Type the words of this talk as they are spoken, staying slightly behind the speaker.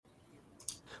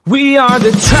We are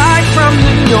the Tribe from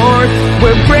the North,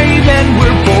 we're brave and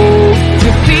we're bold.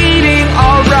 Defeating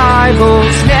our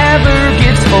rivals never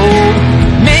gets old.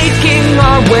 Making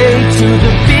our way to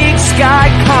the Big Sky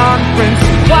Conference.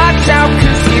 Watch out,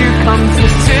 'cause here comes the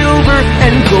silver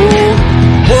and gold.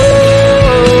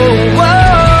 Whoa,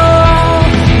 whoa.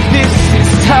 This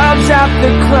is Tubbs at the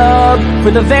Club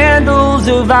for the Vandals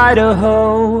of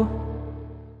Idaho.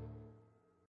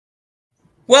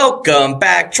 Welcome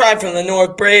back, Tribe from the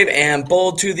North, brave and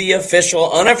bold, to the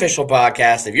official, unofficial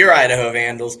podcast of your Idaho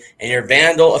Vandals and your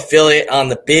Vandal affiliate on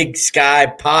the Big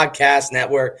Sky Podcast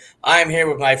Network. I'm here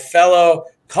with my fellow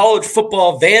college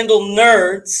football Vandal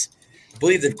nerds. I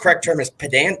believe the correct term is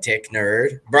pedantic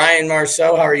nerd. Brian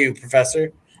Marceau, how are you,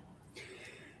 Professor?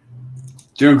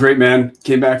 Doing great, man.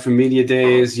 Came back from media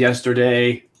days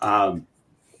yesterday.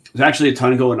 There's actually a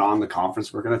ton going on in the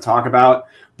conference we're going to talk about.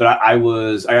 But I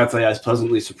got to tell you, I was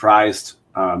pleasantly surprised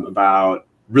about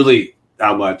really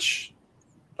how much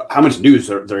news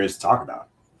there is to talk about.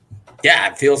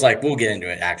 Yeah, it feels like we'll get into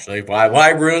it, actually. Why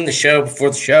ruin the show before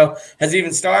the show has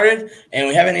even started? And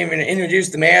we haven't even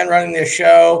introduced the man running the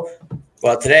show.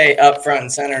 Well, today, up front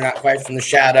and center, not quite from the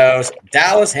shadows,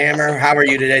 Dallas Hammer. How are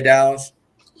you today, Dallas?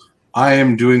 I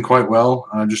am doing quite well.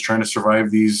 I'm just trying to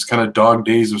survive these kind of dog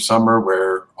days of summer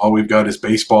where all we've got is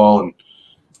baseball and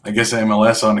I guess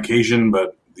MLS on occasion,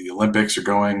 but the Olympics are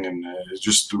going, and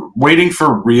just waiting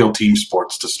for real team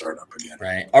sports to start up again.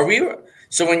 Right.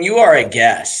 So when you are a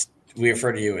guest, we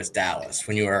refer to you as Dallas.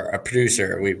 When you are a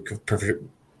producer, we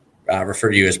refer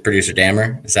to you as Producer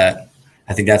Dammer. Is that?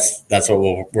 I think that's what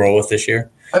we'll roll with this year.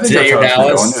 I think today that's how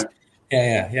it's Dallas.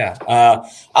 Yeah.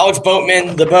 Alex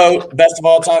Boatman, the boat, best of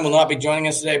all time, will not be joining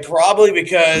us today, probably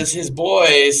because his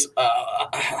boys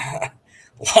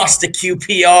lost to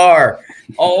QPR.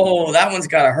 Oh, that one's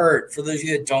got to hurt. For those of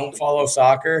you that don't follow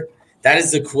soccer, that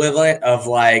is the equivalent of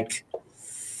like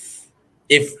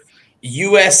if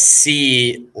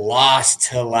USC lost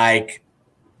to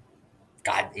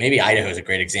maybe Idaho is a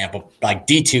great example, like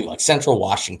D2, like Central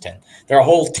Washington. They're a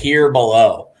whole tier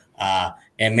below.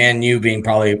 And Man U being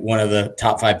probably one of the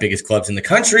top 5 biggest clubs in the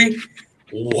country.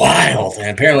 Wild. And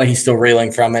apparently he's still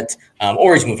reeling from it,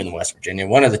 or he's moving to West Virginia,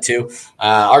 one of the two.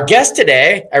 Our guest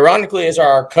today, ironically, is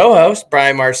our co-host,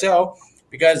 Brian Marceau,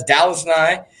 because Dallas and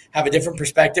I have a different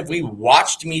perspective. We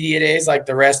watched media days like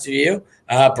the rest of you.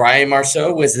 Brian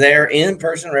Marceau was there in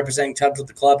person representing Tubbs at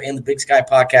the Club and the Big Sky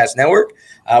Podcast Network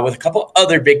with a couple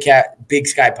other Big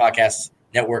Sky Podcast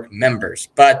Network members.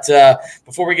 But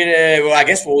before we I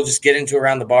guess we'll just get into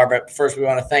Around the Bar. But first, we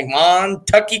want to thank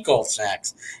Montucky Cold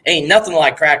Snacks. Ain't nothing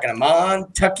like cracking a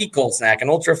Montucky Cold Snack, an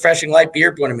ultra refreshing light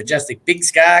beer born in majestic Big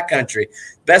Sky country.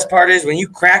 Best part is when you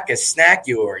crack a snack,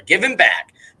 you're giving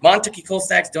back. Montucky Cold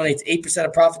Snacks donates 8%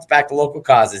 of profits back to local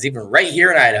causes, even right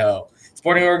here in Idaho.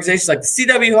 Supporting organizations like the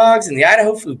CW Hogs and the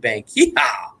Idaho Food Bank.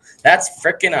 Yeehaw! That's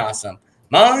freaking awesome.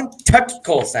 Montucky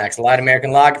Cold Snacks, a light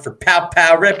American lager for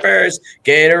pow rippers,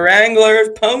 gator wranglers,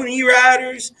 pony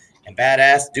riders, and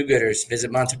badass do-gooders.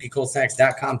 Visit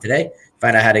MontuckyColdSnacks.com today.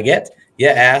 Find out how to get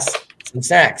your ass some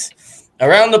snacks.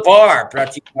 Around the Bar,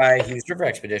 brought to you by Hughes River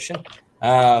Expedition.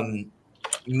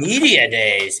 Media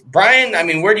days. Brian, how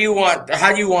do you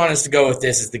want us to go with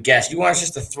this as the guest? You want us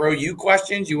just to throw you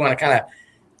questions? You want to kind of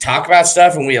talk about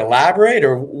stuff and we elaborate?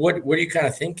 Or what are you kind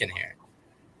of thinking here?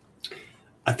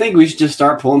 I think we should just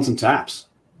start pulling some taps.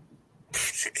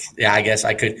 Yeah, I guess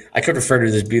I could refer to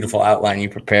this beautiful outline you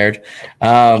prepared.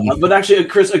 But actually,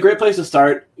 Chris, a great place to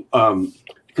start,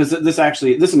 because this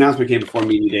announcement came before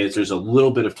media days. There's a little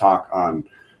bit of talk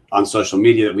on social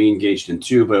media that we engaged in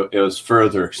too, but it was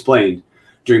further explained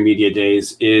during media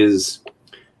days. Is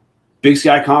Big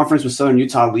Sky Conference with Southern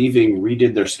Utah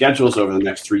redid their schedules over the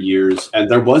next 3 years, and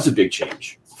there was a big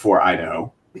change for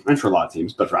Idaho. And for a lot of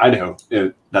teams, but for Idaho,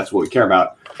 that's what we care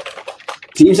about.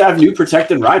 Teams have new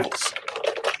protected rivals.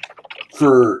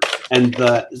 So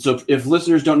if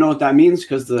listeners don't know what that means,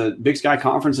 because the Big Sky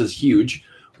Conference is huge,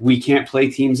 we can't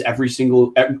play teams every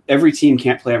team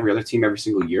can't play every other team every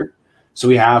single year. So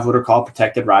we have what are called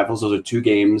protected rivals. Those are 2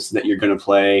 games that you're going to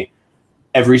play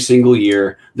every single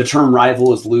year. The term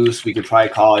rival is loose. We could probably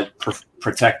call it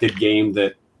protected game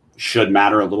that should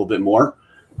matter a little bit more.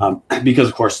 Because,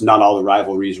 of course, not all the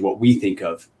rivalries are what we think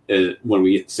of when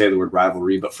we say the word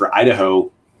rivalry. But for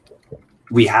Idaho,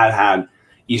 we have had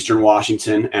Eastern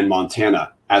Washington and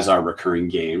Montana as our recurring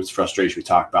games. Frustration we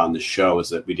talked about on this show is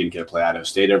that we didn't get to play Idaho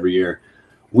State every year.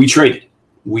 We traded.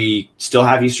 We still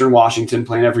have Eastern Washington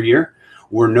playing every year.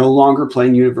 We're no longer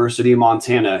playing University of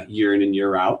Montana year in and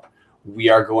year out. We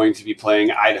are going to be playing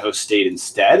Idaho State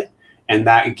instead. And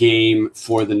that game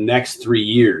for the next 3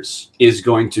 years is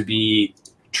going to be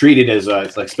treat it as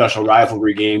it's like special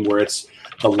rivalry game where it's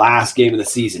the last game of the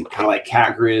season, kind of like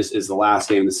Cat Grizz is the last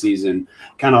game of the season,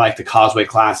 kind of like the Causeway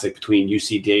Classic between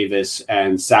UC Davis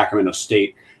and Sacramento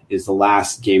State is the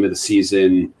last game of the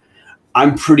season.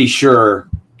 I'm pretty sure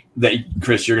that,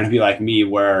 Chris, you're going to be like me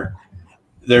where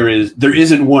there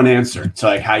isn't one answer to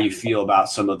like how you feel about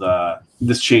some of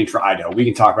this change for Idaho. We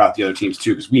can talk about the other teams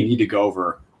too, because we need to go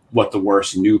over what the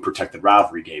worst new protected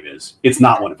rivalry game is. It's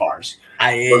not one of ours.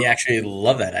 I actually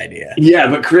love that idea. Yeah,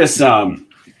 but Chris,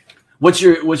 what's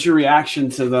your reaction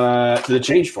to the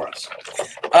change for us?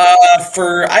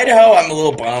 For Idaho, I'm a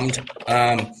little bummed.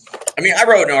 I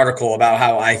wrote an article about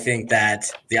how I think that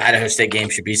the Idaho State game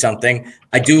should be something.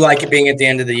 I do like it being at the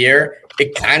end of the year.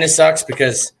 It kind of sucks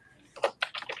because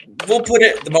we'll put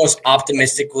it the most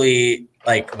optimistically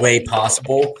way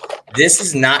possible. This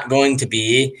is not going to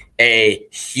be a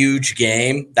huge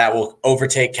game that will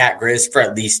overtake Cat Grizz for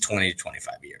at least 20 to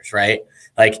 25 years, right?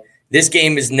 This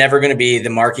game is never going to be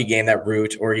the marquee game that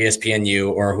Root or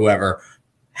ESPNU or whoever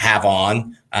have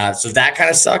on. So that kind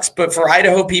of sucks. But for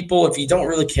Idaho people, if you don't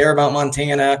really care about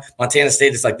Montana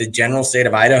State is like the general state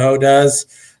of Idaho does,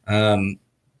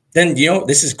 then,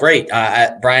 this is great.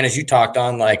 Brian, as you talked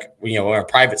on, our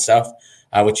private stuff,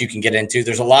 which you can get into,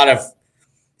 there's a lot of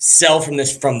sell from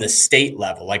the state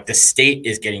level. Like the state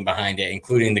is getting behind it,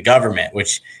 including the government,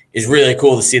 which is really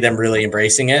cool to see them really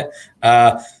embracing it.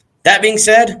 That being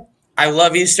said, I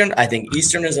love Eastern. I think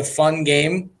Eastern is a fun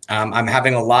game. I'm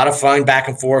having a lot of fun back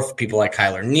and forth with people like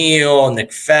Kyler Neal,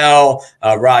 Nick Fell,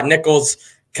 Rod Nichols,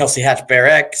 Kelsey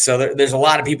Hatch-Barrett. So there's a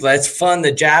lot of people that it's fun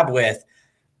to jab with.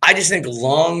 I just think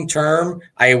long term,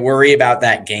 I worry about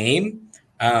that game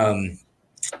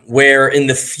where in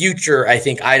the future, I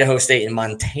think Idaho State and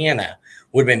Montana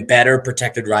would have been better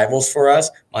protected rivals for us.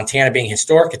 Montana being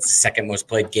historic, it's the second most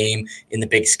played game in the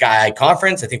Big Sky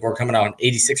Conference. I think we're coming on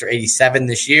 86 or 87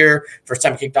 this year. First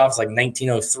time it kicked off was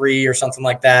 1903 or something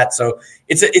like that. So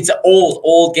it's an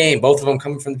old game. Both of them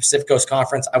coming from the Pacific Coast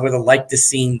Conference. I would have liked to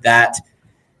seen that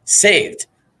saved.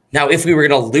 Now, if we were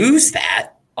going to lose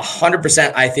that,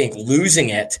 100%, I think losing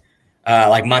it,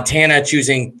 like Montana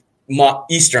choosing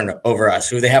Eastern over us,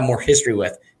 who they have more history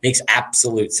with, makes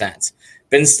absolute sense.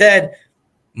 But instead,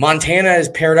 Montana is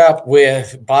paired up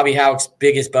with Bobby Houck's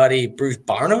biggest buddy, Bruce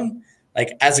Barnum.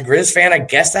 As a Grizz fan, I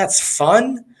guess that's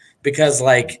fun because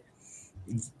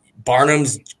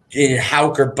Barnum's and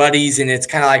Houck are buddies and it's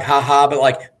kind of haha,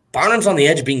 but Barnum's on the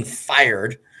edge of being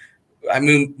fired. I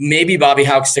mean, maybe Bobby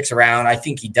Houck sticks around. I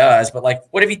think he does, but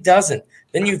what if he doesn't?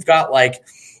 Then you've got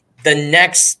the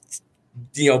next,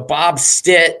 Bob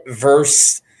Stitt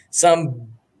versus some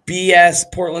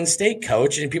BS Portland State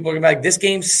coach, and people are going to be like, this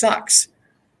game sucks.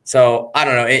 So I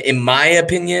don't know. In my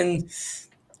opinion,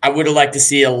 I would have liked to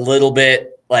see a little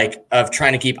bit of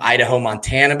trying to keep Idaho,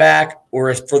 Montana back,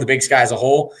 or for the Big Sky as a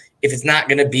whole. If it's not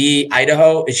going to be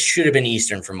Idaho, it should have been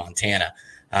Eastern for Montana.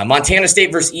 Montana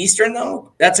State versus Eastern,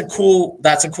 though, that's a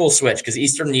cool switch because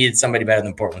Eastern needed somebody better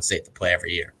than Portland State to play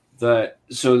every year.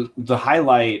 So the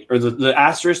highlight or the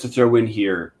asterisk to throw in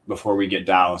here before we get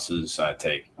Dallas's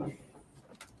take.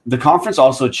 The conference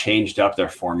also changed up their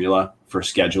formula for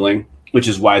scheduling, which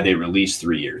is why they released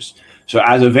 3 years. So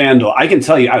as a Vandal, I can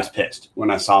tell you I was pissed when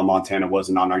I saw Montana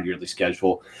wasn't on our yearly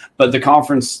schedule. But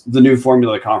the new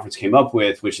formula the conference came up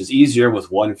with, which is easier with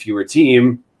one fewer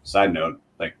team. Side note,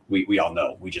 we all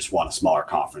know, we just want a smaller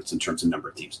conference in terms of number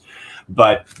of teams.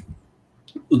 But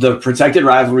the protected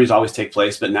rivalries always take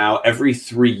place, but now every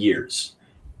 3 years,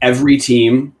 every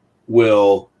team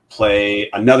will play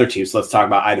another team. So let's talk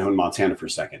about Idaho and Montana for a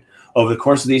second. Over the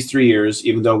course of these 3 years,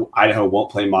 even though Idaho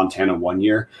won't play Montana 1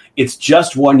 year, it's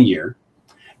just 1 year.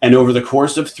 And over the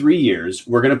course of 3 years,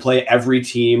 we're going to play every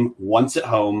team once at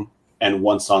home and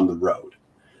once on the road,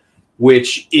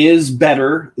 which is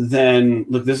better than,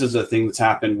 look, this is a thing that's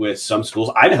happened with some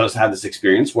schools. Idaho's had this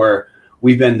experience where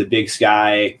we've been the Big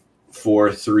Sky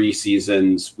for 3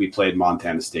 seasons. We played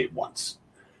Montana State once.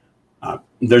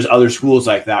 There's other schools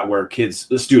like that where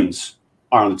the students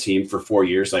are on the team for 4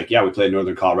 years. We played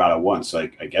Northern Colorado once. So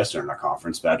I guess they're in our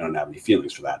conference, but I don't have any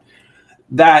feelings for that.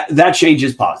 That change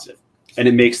is positive, and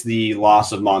it makes the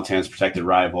loss of Montana's protected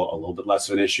rival a little bit less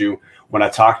of an issue. When I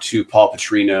talked to Paul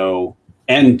Petrino,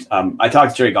 and I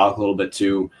talked to Terry Golick a little bit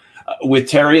too, with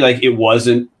Terry, it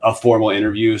wasn't a formal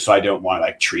interview, so I don't want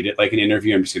to treat it like an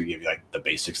interview. I'm just going to give you the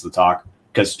basics of the talk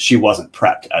because she wasn't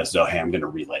prepped as though, hey, I'm going to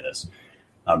relay this.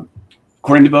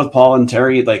 According to both Paul and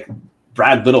Terry,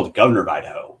 Brad Little, the governor of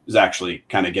Idaho, is actually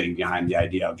kind of getting behind the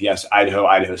idea of, yes,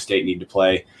 Idaho State need to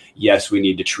play. Yes, we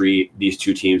need to treat these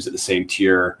two teams at the same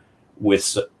tier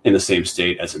in the same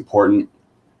state as important.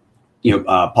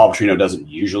 Paul Petrino doesn't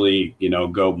usually,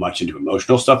 go much into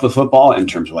emotional stuff with football in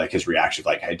terms of like his reaction,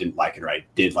 like I didn't like it or I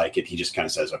did like it. He just kind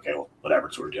of says, okay, well, whatever,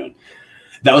 it's what we're doing.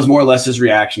 That was more or less his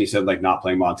reaction. He said like not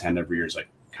playing Montana every year is like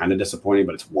kind of disappointing,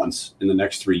 but it's once in the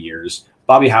next 3 years.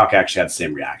 Bobby Hauck actually had the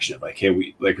same reaction of like, hey,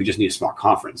 we just need a small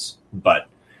conference. But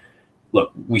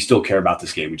look, we still care about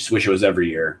this game. We just wish it was every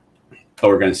year. But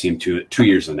we're going to see him 2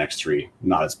 years in the next 3.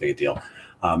 Not as big a deal.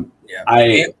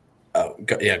 Go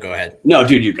ahead. No,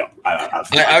 dude, you go.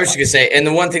 I was just going to say, and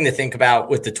the one thing to think about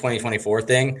with the 2024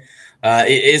 thing,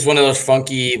 it is one of those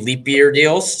funky leap year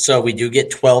deals. So we do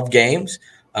get 12 games.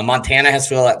 Montana has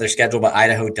filled out their schedule, but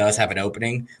Idaho does have an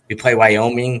opening. We play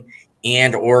Wyoming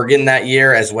and Oregon that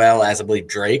year, as well as, I believe,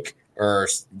 Drake or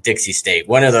Dixie State.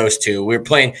 One of those two. We're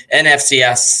playing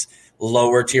NFCS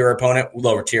lower tier opponent,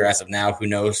 lower tier as of now. Who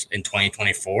knows in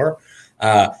 2024?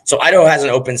 So Idaho has an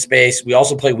open space. We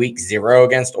also play week 0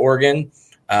 against Oregon.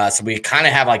 So we kind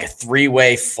of have like a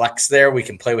 3-way flex there. We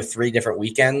can play with 3 different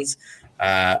weekends.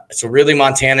 So really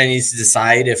Montana needs to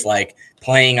decide if like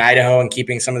playing Idaho and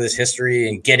keeping some of this history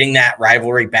and getting that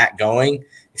rivalry back going,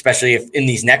 especially if in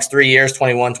these next 3 years,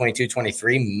 21, 22,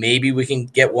 23, maybe we can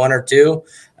get 1 or 2.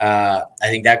 I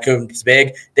think that could be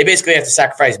big. They basically have to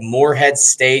sacrifice Morehead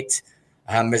State,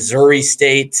 Missouri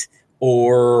State,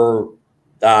 or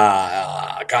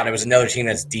it was another team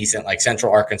that's decent, like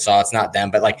Central Arkansas. It's not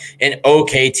them, but like an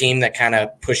okay team that kind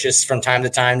of pushes from time to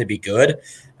time to be good.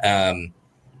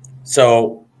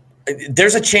 So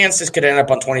there's a chance this could end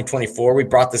up on 2024. We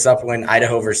brought this up when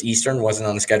Idaho versus Eastern wasn't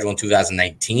on the schedule in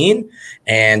 2019,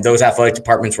 and those athletic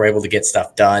departments were able to get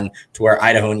stuff done to where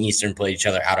Idaho and Eastern played each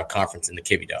other out of conference in the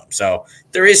Kibbie Dome. So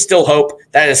there is still hope.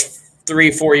 That is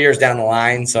 3-4 years down the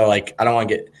line. So like, I don't want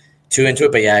to get too into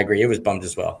it, but yeah, I agree. It was bummed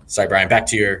as well. Sorry, Brian, back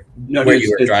to you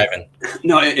were driving.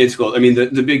 No, it's cool. I mean,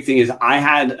 the big thing is I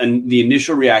had the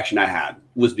initial reaction I had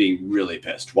was being really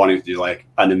pissed, wanting to do like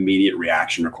an immediate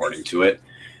reaction recording to it.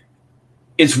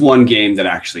 It's one game that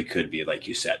actually could be, like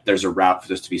you said, there's a route for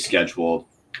this to be scheduled.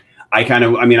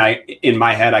 In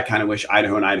my head, I kind of wish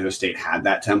Idaho and Idaho State had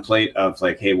that template of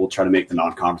like, hey, we'll try to make the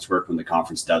non-conference work when the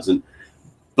conference doesn't.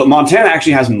 But Montana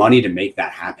actually has money to make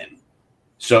that happen.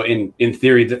 So in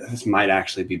theory, this might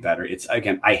actually be better. It's,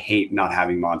 again, I hate not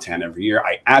having Montana every year.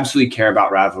 I absolutely care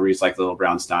about rivalries like Little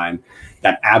Brown Stein.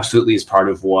 That absolutely is part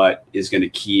of what is going to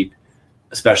keep,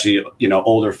 especially,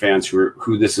 older fans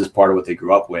who this is part of what they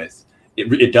grew up with.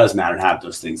 It does matter to have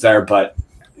those things there, but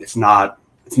it's not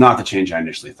the change I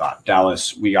initially thought.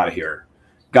 Dallas, we got to hear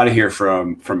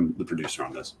from the producer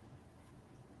on this.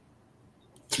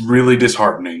 It's really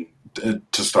disheartening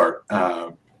to start.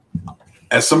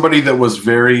 As somebody that was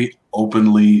very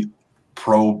openly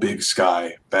pro Big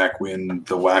Sky back when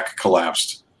the WAC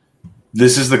collapsed,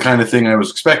 this is the kind of thing I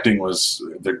was expecting. Was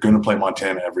they're going to play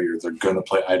Montana every year, they're going to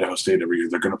play Idaho State every year,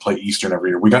 they're going to play Eastern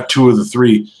every year. We got 2 of the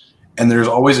 3. And there's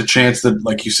always a chance that,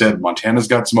 like you said, Montana's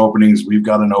got some openings. We've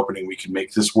got an opening. We can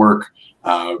make this work.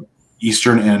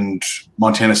 Eastern and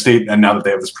Montana State, and now that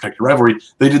they have this protected rivalry,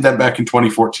 they did that back in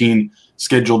 2014.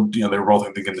 Scheduled, they were both,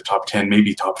 I think, in the top 10,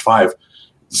 maybe top 5.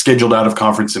 Scheduled out of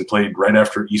conference and played right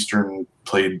after Eastern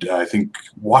played, I think,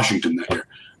 Washington that year.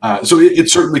 So it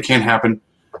certainly can happen.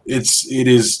 It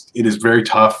is very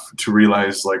tough to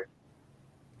realize, like,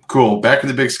 cool, back in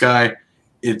the Big Sky,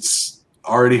 it's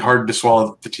already hard to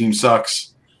swallow that the team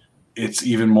sucks. It's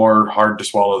even more hard to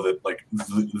swallow that like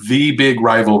the big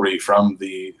rivalry from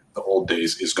the old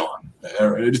days is gone.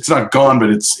 It's not gone, but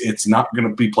it's not going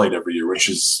to be played every year, which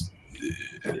is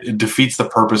it defeats the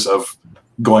purpose of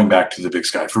going back to the Big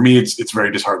Sky. For me, it's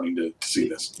very disheartening to see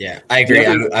this. Yeah, I agree.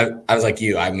 I was like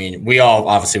you. I mean, we all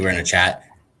obviously were in a chat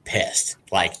pissed,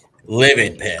 like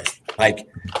livid pissed. Like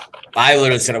I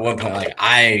literally said at one point, like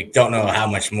I don't know how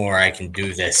much more I can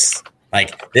do this.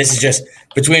 Like, this is just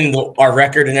between our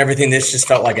record and everything. This just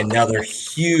felt like another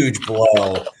huge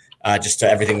blow just to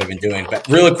everything we've been doing. But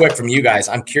really quick from you guys,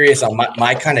 I'm curious on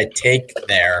my kind of take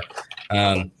there.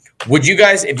 Would you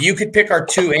guys, if you could pick our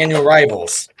 2 annual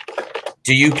rivals,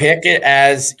 do you pick it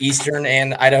as Eastern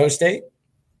and Idaho State?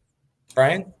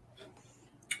 Brian?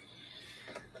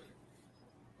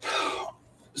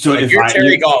 So if you're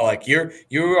Terry Golick,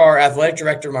 you are athletic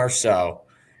director Marceau,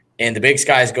 and the Big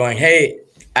Sky is going, hey,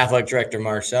 athletic director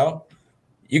Marceau,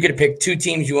 you get to pick 2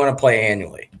 teams you want to play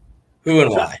annually. Who and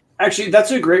why? Actually, that's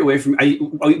a great way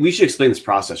we should explain this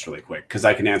process really quick because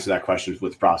I can answer that question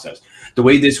with process. The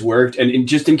way this worked, and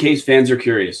just in case fans are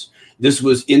curious, this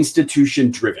was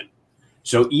institution driven.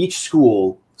 So each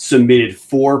school submitted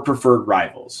 4 preferred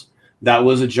rivals. That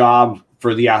was a job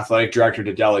for the athletic director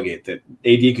to delegate. That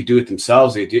AD could do it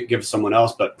themselves. They could give it to someone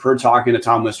else. But per talking to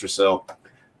Tom Wistrcill,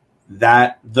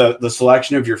 that the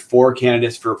selection of your 4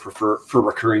 candidates for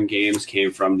recurring games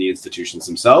came from the institutions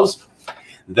themselves.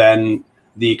 Then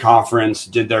the conference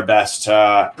did their best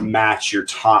to match your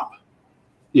top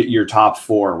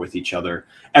 4 with each other.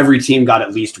 Every team got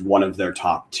at least one of their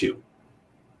top 2.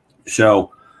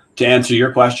 So to answer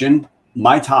your question,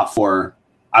 my top 4,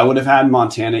 I would have had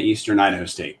Montana, Eastern, Idaho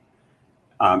State.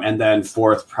 And then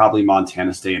 4th, probably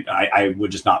Montana State. I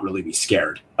would just not really be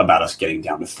scared about us getting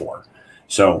down to 4.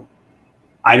 So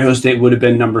Idaho State would have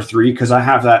been number 3 because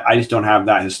I just don't have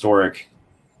that historic.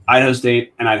 Idaho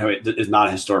State and Idaho is not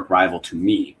a historic rival to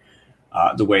me,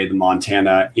 the way the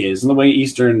Montana is, and the way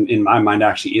Eastern, in my mind,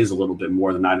 actually is a little bit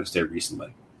more than Idaho State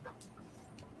recently.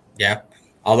 Yeah,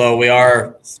 although we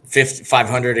are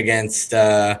 500 against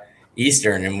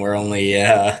Eastern, and we're only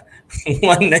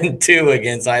 1-2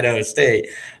 against Idaho State.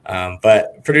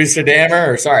 But producer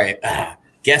Dammer,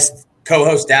 guest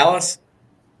co-host Dallas.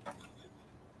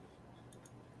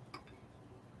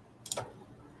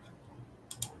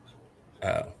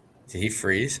 Did he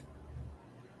freeze?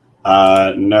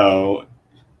 No.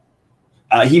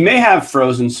 He may have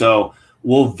frozen, so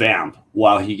we'll vamp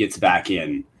while he gets back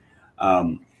in.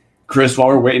 Chris, while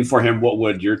we're waiting for him, what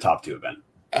would your top 2 have been?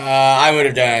 I would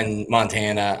have done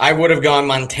Montana. I would have gone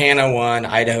Montana 1,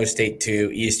 Idaho State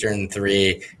 2, Eastern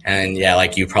 3, and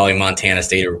like you, probably Montana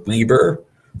State or Weber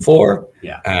 4.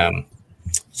 Yeah.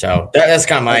 So that's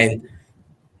kind of mine.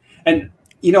 And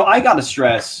I got to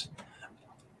stress,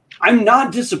 I'm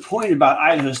not disappointed about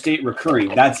Idaho State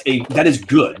recurring. That is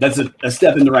good. That's a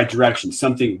step in the right direction.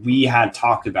 Something we had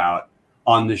talked about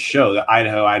on the show that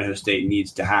Idaho State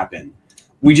needs to happen.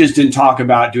 We just didn't talk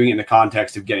about doing it in the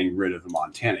context of getting rid of the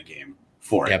Montana game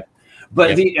for it. Yep.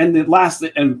 But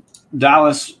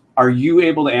Dallas, are you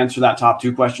able to answer that top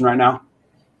 2 question right now?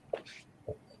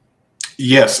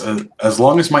 Yes, as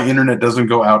long as my internet doesn't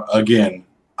go out again.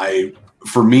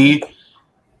 For me,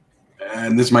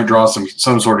 and this might draw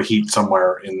some sort of heat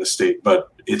somewhere in the state,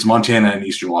 but it's Montana and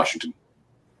Eastern Washington.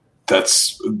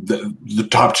 That's the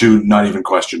top 2, not even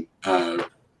question.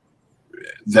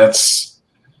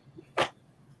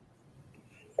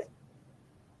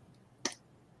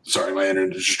 Sorry, my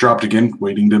internet just dropped again,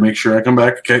 waiting to make sure I come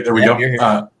back. Okay, there we go. You're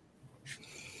here.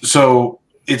 So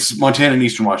it's Montana and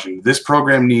Eastern Washington. This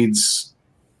program needs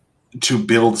to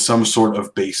build some sort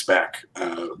of base back.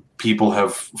 People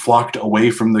have flocked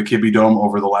away from the Kibbe Dome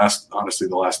over the last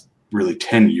really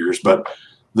 10 years, but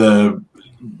the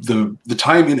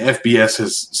time in FBS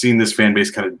has seen this fan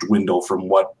base kind of dwindle from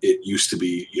what it used to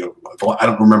be. I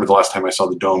don't remember the last time I saw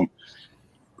the Dome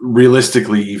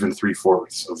realistically even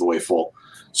 3/4 of the way full.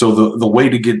 So the way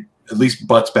to get at least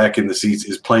butts back in the seats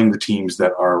is playing the teams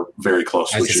that are very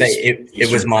close. I was going to say, it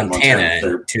was Montana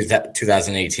in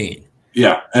 2018.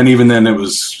 Yeah, and even then it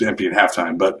was empty at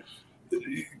halftime, but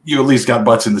you at least got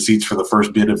butts in the seats for the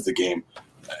first bit of the game.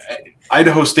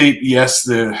 Idaho State, yes,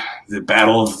 the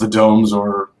battle of the domes,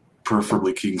 or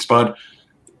preferably King Spud.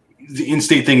 The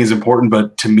in-state thing is important,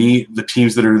 but to me, the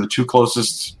teams that are the 2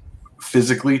 closest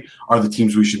physically are the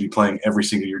teams we should be playing every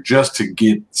single year, just to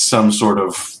get some sort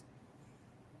of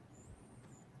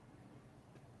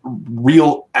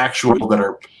real actual that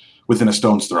are within a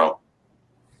stone's throw.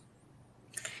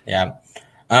 Yeah.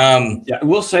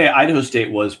 We'll say Idaho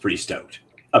State was pretty stoked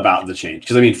about the change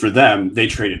because for them, they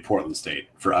traded Portland State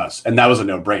for us, and that was a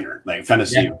no-brainer. Like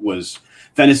Fennessy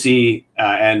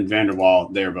and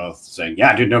Vanderwall, they were both saying,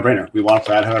 "Yeah, dude, no-brainer. We want to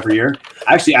play Idaho every year."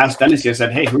 I actually asked Fennessy. I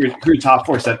said, "Hey, who are your top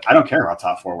 4?" He said, "I don't care about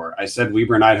top 4 were." I said,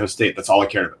 "Weber and Idaho State. That's all I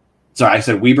cared about." Sorry, I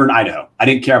said Weber and Idaho. I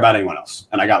didn't care about anyone else,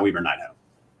 and I got Weber and Idaho.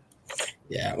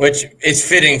 Yeah, which is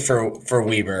fitting for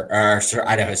Weber or for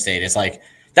Idaho State. It's like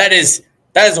that is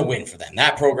a win for them.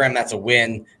 That program, that's a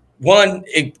win. One,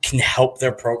 it can help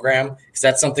their program because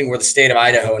that's something where the state of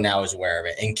Idaho now is aware of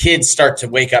it. And kids start to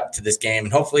wake up to this game.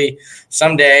 And hopefully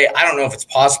someday, I don't know if it's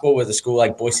possible with a school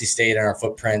like Boise State in our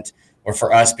footprint or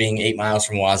for us being 8 miles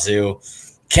from Wazoo.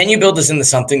 Can you build this into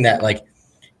something that, like,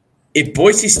 if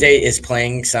Boise State is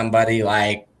playing somebody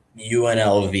like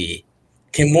UNLV,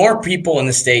 can more people in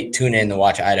the state tune in to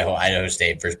watch Idaho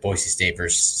State versus Boise State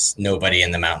versus nobody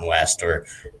in the Mountain West or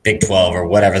Big 12 or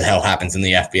whatever the hell happens in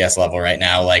the FBS level right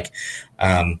now? Like,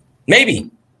 maybe.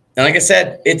 And like I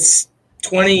said, it's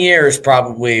 20 years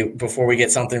probably before we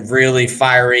get something really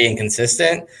fiery and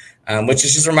consistent, which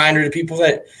is just a reminder to people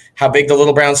that how big the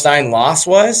Little Brown Stein loss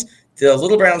was. The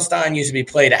Little Brown Stein used to be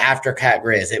played after Cat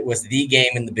Grizz. It was the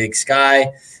game in the Big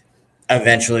Sky.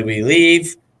 Eventually we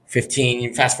leave.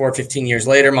 Fast forward 15 years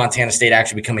later, Montana State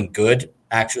actually becoming good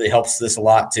actually helps this a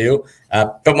lot too.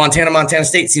 But Montana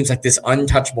State seems like this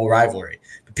untouchable rivalry.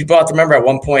 But people have to remember at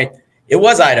one point, it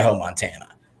was Idaho, Montana.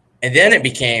 And then it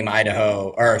became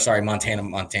Montana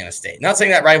State. Not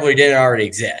saying that rivalry didn't already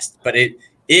exist, but it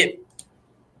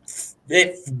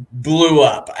blew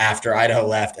up after Idaho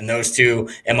left, and those two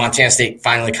and Montana State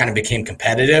finally kind of became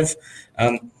competitive.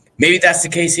 Maybe that's the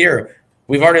case here.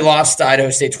 We've already lost to Idaho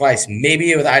State twice.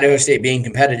 Maybe with Idaho State being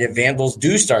competitive, Vandals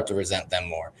do start to resent them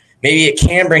more. Maybe it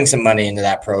can bring some money into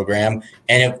that program,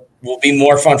 and it will be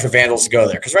more fun for Vandals to go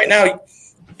there. Because right now,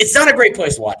 it's not a great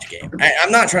place to watch a game.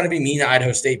 I'm not trying to be mean to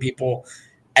Idaho State people.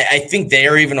 I think they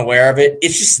are even aware of it.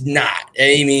 It's just not.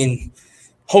 I mean,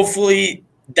 hopefully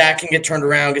that can get turned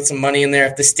around, get some money in there.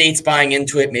 If the state's buying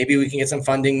into it, maybe we can get some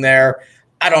funding there.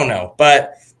 I don't know.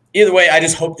 But either way, I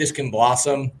just hope this can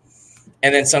blossom.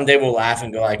 And then someday we'll laugh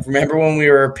and go like, remember when we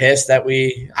were pissed that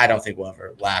I don't think we'll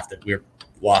ever laugh that we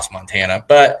lost Montana.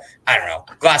 But I don't know.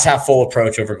 Glass half full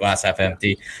approach over glass half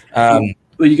empty. Well,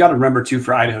 you got to remember, too,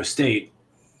 for Idaho State,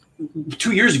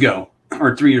 2 years ago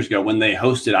or 3 years ago when they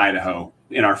hosted Idaho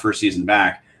in our first season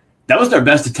back, that was their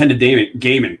best attended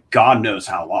game in God knows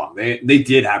how long. They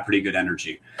did have pretty good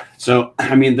energy. So,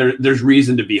 I mean, there's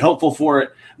reason to be hopeful for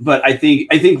it. But I think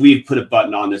we've put a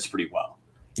button on this pretty well.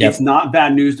 Yep. It's not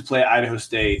bad news to play Idaho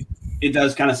State. It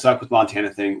does kind of suck with Montana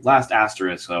thing. Last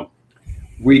asterisk, though.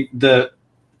 The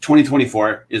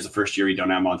 2024 is the first year we don't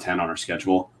have Montana on our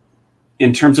schedule.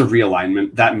 In terms of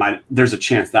realignment, there's a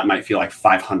chance that might feel like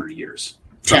 500 years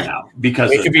from now, because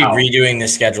we could be redoing the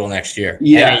schedule next year.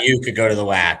 Yeah, you could go to the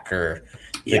WAC or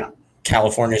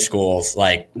California schools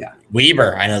like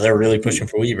Weber. I know they're really pushing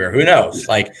for Weber. Who knows?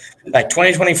 Like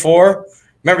 2024.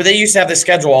 Remember, they used to have the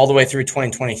schedule all the way through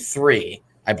 2023,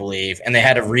 I believe, and they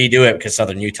had to redo it because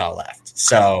Southern Utah left.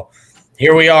 So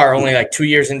here we are, only like 2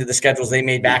 years into the schedules they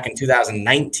made back in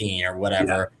 2019 or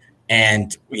whatever.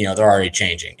 And, they're already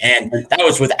changing. And that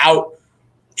was without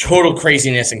total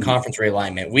craziness in conference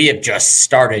realignment. We have just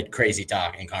started crazy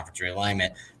talk in conference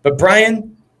realignment. But,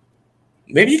 Brian,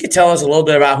 maybe you could tell us a little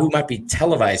bit about who might be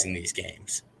televising these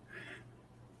games.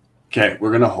 Okay,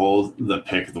 we're going to hold the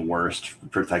pick the worst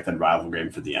protected rival game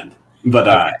for the end. But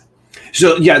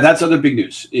that's other big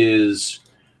news is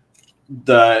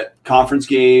the conference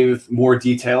gave more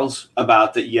details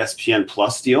about the ESPN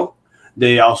Plus deal.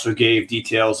 They also gave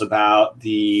details about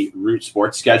the Root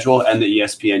Sports schedule and the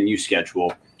ESPNU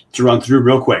schedule. To run through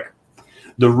real quick,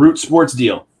 the Root Sports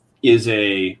deal is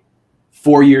a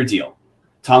 4-year deal.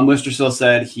 Tom Wistrcill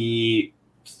said he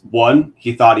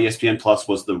thought ESPN Plus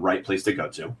was the right place to go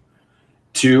to.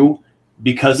 2,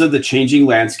 because of the changing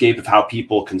landscape of how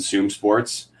people consume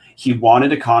sports, he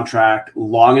wanted a contract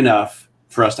long enough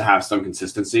for us to have some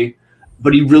consistency,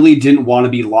 but he really didn't want to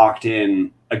be locked in.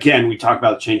 Again, we talk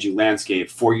about the changing landscape.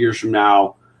 4 years from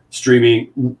now,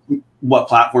 streaming, what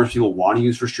platforms people want to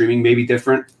use for streaming may be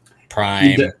different.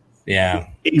 Prime, yeah.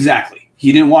 Exactly.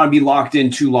 He didn't want to be locked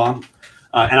in too long.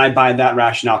 And I buy that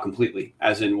rationale completely,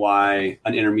 as in why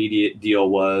an intermediate deal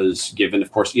was given.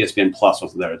 Of course, ESPN Plus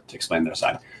wasn't there to explain their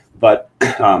side. But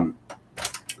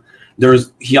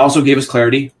he also gave us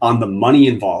clarity on the money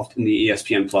involved in the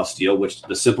ESPN Plus deal, which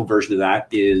the simple version of that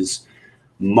is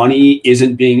money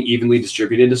isn't being evenly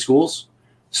distributed to schools.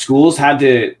 Schools had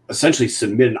to essentially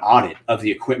submit an audit of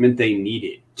the equipment they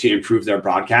needed to improve their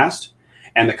broadcast.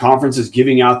 And the conference is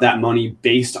giving out that money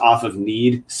based off of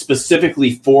need,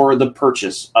 specifically for the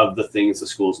purchase of the things the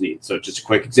schools need. So just a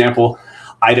quick example,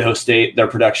 Idaho State, their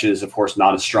production is, of course,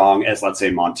 not as strong as, let's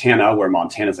say, Montana, where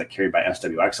Montana is carried by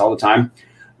SWX all the time.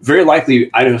 Very likely,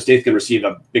 Idaho State can receive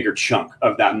a bigger chunk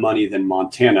of that money than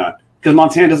Montana, because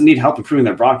Montana doesn't need help improving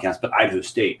their broadcast, but Idaho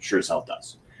State sure as hell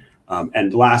does.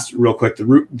 And last, real quick,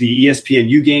 the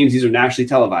ESPNU games, these are nationally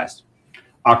televised.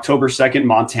 October 2nd,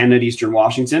 Montana at Eastern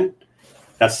Washington.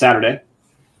 That's Saturday.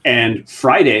 And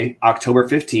Friday, October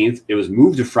 15th, it was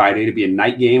moved to Friday to be a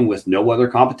night game with no other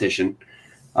competition.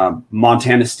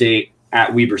 Montana State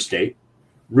at Weber State.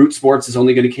 Root Sports is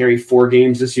only going to carry 4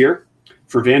 games this year.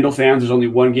 For Vandal fans, there's only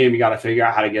one game you got to figure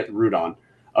out how to get Root on.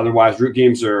 Otherwise, Root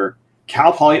games are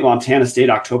Cal Poly at Montana State,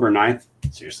 October 9th.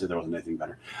 Seriously, there wasn't anything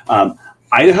better.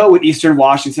 Idaho at Eastern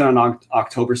Washington on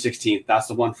October 16th. That's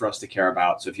the one for us to care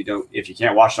about. So if you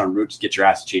can't watch it on Root, just get your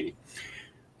ass to Cheney.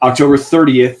 October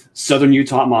 30th, Southern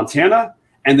Utah, Montana,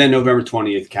 and then November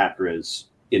 20th, Cat Grizz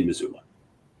in Missoula.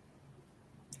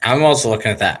 I'm also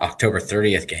looking at that October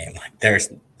 30th game. Like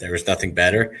there was nothing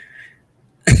better.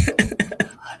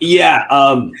 Yeah.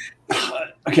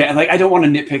 Okay. I don't want to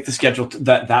nitpick the schedule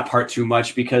that part too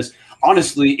much, because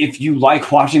honestly, if you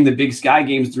like watching the Big Sky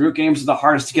games, the Root games are the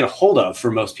hardest to get a hold of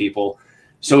for most people.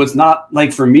 So it's not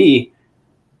like, for me,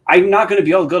 I'm not going to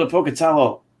be able to go to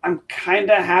Pocatello. I'm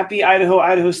kind of happy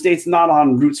Idaho State's not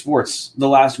on Root Sports the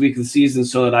last week of the season,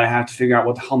 so that I have to figure out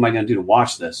what the hell am I going to do to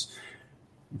watch this.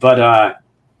 But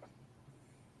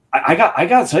I got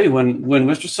to tell you, when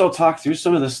Mr. Sill talked through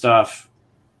some of this stuff,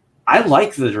 I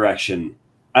like the direction.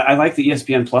 I like the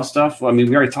ESPN Plus stuff. I mean,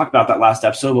 we already talked about that last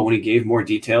episode, but when he gave more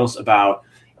details about,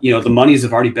 the monies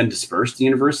have already been dispersed to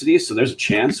universities, so there's a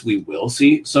chance we will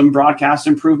see some broadcast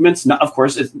improvements. Now, of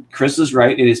course, Chris is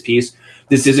right in his piece.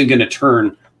 This isn't going to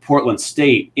turn Portland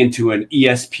State into an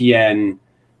ESPN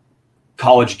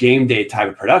college game day type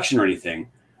of production or anything.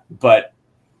 But,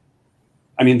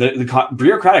 I mean, the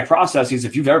bureaucratic processes,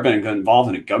 if you've ever been involved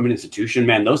in a government institution,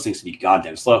 man, those things can be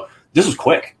goddamn slow. This was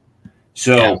quick.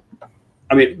 So, yeah.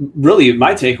 I mean, really,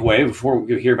 my takeaway before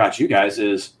we hear about you guys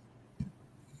is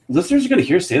listeners are going to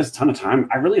hear us say this a ton of time.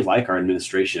 I really like our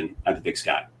administration at the Big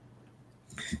Sky.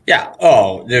 Yeah.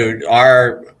 Oh, dude.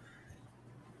 I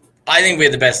think we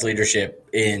have the best leadership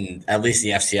in at least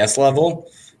the FCS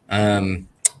level.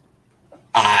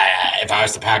 If I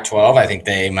was the Pac-12, I think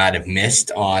they might have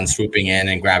missed on swooping in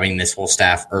and grabbing this whole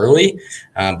staff early,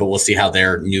 but we'll see how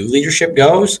their new leadership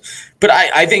goes. But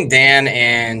I think Dan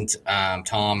and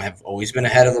Tom have always been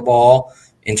ahead of the ball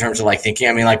in terms of thinking.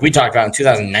 I mean, we talked about in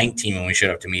 2019 when we showed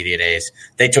up to media days,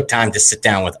 they took time to sit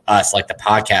down with us, the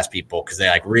podcast people, because they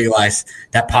realized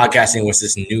that podcasting was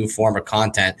this new form of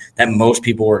content that most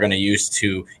people were going to use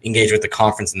to engage with the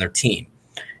conference and their team.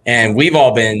 And we've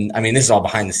all been, this is all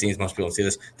behind the scenes. Most people see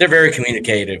this. They're very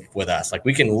communicative with us.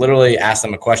 We can literally ask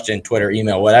them a question, Twitter,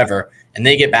 email, whatever, and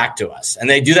they get back to us. And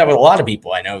they do that with a lot of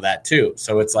people. I know that too.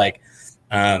 So it's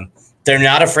they're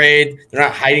not afraid. They're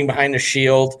not hiding behind a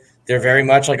shield. They're very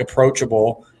much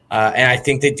approachable. And I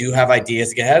think they do have ideas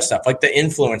to get ahead of stuff, like the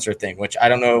influencer thing, which I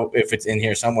don't know if it's in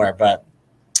here somewhere. But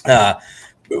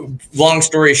long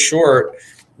story short,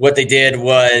 what they did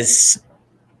was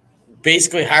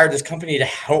basically hired this company to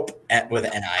help with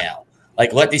NIL.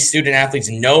 Let these student athletes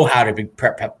know how to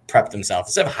prep themselves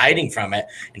instead of hiding from it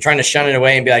and trying to shun it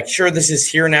away and be sure, this is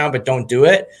here now, but don't do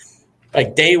it.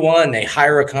 Day one, they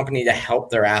hire a company to help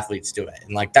their athletes do it.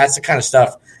 And that's the kind of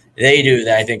stuff they do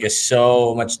that I think is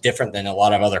so much different than a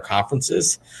lot of other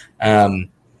conferences.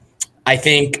 I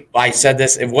think I said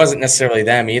this, it wasn't necessarily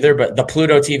them either, but the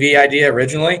Pluto TV idea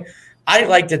originally, I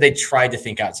like that they tried to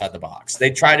think outside the box.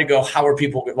 They tried to go, how are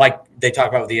people, they talk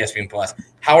about with ESPN Plus,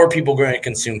 how are people going to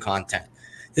consume content?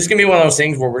 This is going to be one of those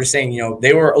things where we're saying,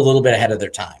 they were a little bit ahead of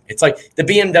their time. It's like the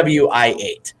BMW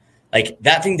i8.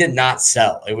 That thing did not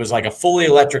sell. It was a fully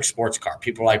electric sports car.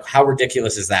 People were how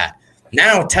ridiculous is that?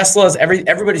 Now Tesla's,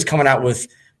 everybody's coming out with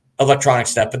electronic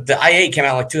stuff, but the i8 came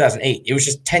out in 2008. It was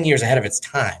just 10 years ahead of its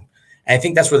time. And I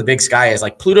think that's where the Big Sky is.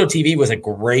 Pluto TV was a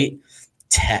great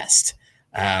test.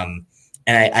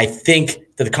 And I think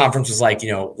that the conference was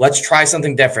let's try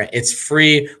something different. It's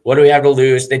free. What do we have to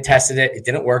lose? They tested it. It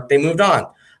didn't work. They moved on.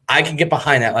 I can get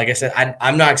behind that. Like I said,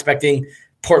 I'm not expecting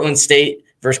Portland State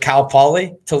versus Cal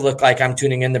Poly to look like I'm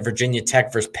tuning in to Virginia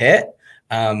Tech versus Pitt.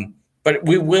 But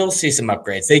we will see some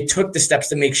upgrades. They took the steps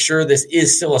to make sure this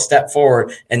is still a step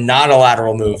forward and not a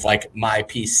lateral move, like my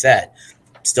piece said.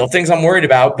 Still things I'm worried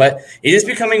about, but it is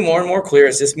becoming more and more clear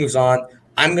as this moves on.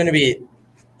 I'm going to be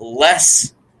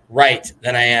less right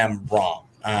than I am wrong.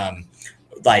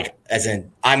 As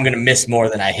in, I'm going to miss more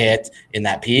than I hit in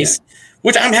that piece,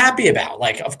 which I'm happy about.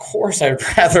 Of course, I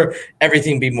would rather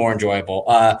everything be more enjoyable.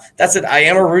 That's it. I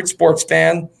am a Root Sports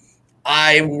fan.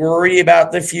 I worry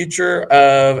about the future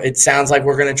of, it sounds like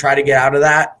we're going to try to get out of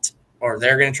that, or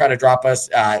they're going to try to drop us.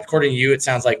 According to you, it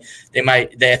sounds like I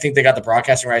think they got the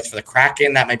broadcasting rights for the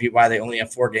Kraken. That might be why they only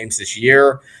have 4 games this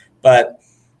year, but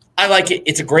I like it.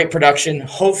 It's a great production.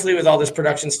 Hopefully with all this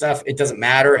production stuff, it doesn't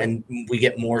matter and we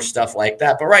get more stuff like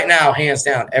that. But right now, hands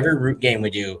down, every Root game we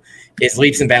do is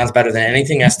leaps and bounds better than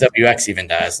anything SWX even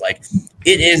does.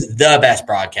 It is the best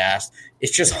broadcast.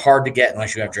 It's just hard to get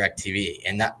unless you have DirecTV.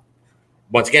 And that,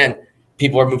 once again,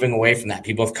 people are moving away from that.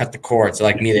 People have cut the cord. So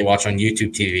me, they watch on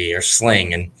YouTube TV or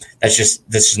Sling. And this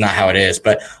is not how it is.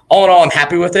 But all in all, I'm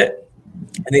happy with it.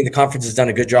 I think the conference has done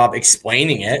a good job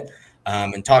explaining it.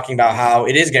 And talking about how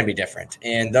it is going to be different.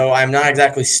 And though I'm not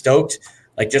exactly stoked,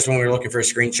 just when we were looking for a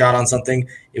screenshot on something,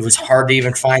 it was hard to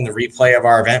even find the replay of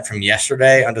our event from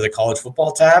yesterday under the college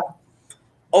football tab.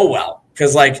 Oh, well,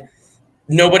 because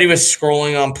nobody was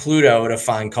scrolling on Pluto to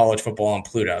find college football on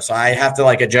Pluto. So I have to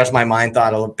adjust my mind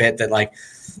thought a little bit that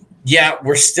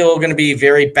we're still going to be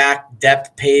very back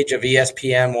depth page of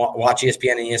ESPN, watch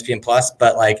ESPN and ESPN Plus,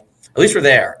 but at least we're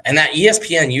there. And that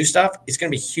ESPNU stuff is going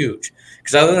to be huge.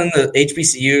 Because other than the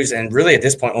HBCUs and really at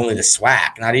this point only the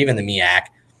SWAC, not even the MEAC,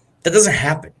 that doesn't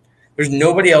happen. There's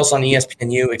nobody else on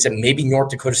ESPNU except maybe North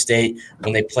Dakota State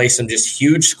when they play some just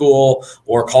huge school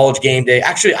or college game day.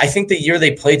 Actually, I think the year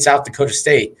they played South Dakota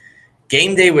State,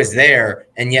 Game Day was there,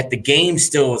 and yet the game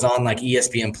still was on like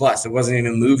ESPN Plus. It wasn't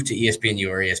even moved to ESPNU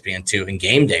or ESPN2, and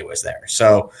Game Day was there.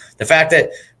 So the fact that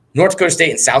North Dakota State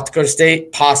and South Dakota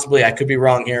State, possibly, I could be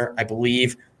wrong here, I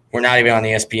believe we're not even on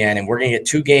ESPN, and we're going to get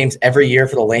 2 games every year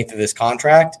for the length of this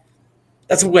contract.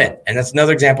 That's a win. And that's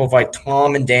another example of like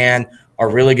Tom and Dan are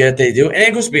really good at what they do. And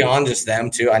it goes beyond just them,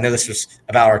 too. I know this was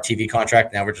about our TV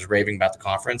contract. Now we're just raving about the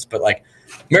conference. But like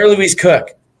Mary Louise Cook,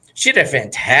 she did a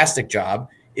fantastic job.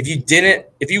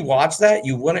 If you watched that,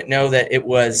 you wouldn't know that it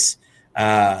was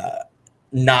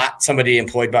not somebody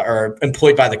employed by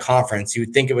the conference. You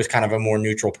would think it was kind of a more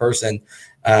neutral person.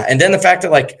 And then the fact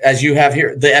that, like, as you have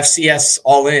here, the FCS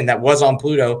All In that was on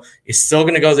Pluto is still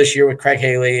going to go this year with Craig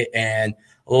Haley and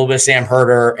a little bit of Sam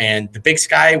Herder. And the Big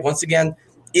Sky, once again,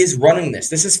 is running this.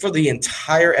 This is for the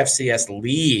entire FCS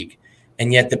league.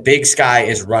 And yet the Big Sky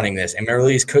is running this. And Mary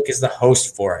Louise Cook is the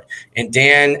host for it. And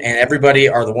Dan and everybody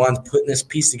are the ones putting this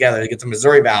piece together to get the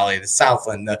Missouri Valley, the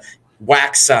Southland, the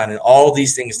Wax Sun, and all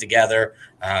these things together.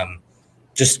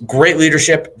 Just great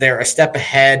leadership. They're a step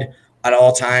ahead at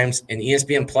all times. And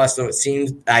ESPN Plus, though it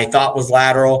seems I thought was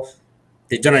lateral,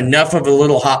 they've done enough of a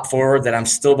little hop forward that I'm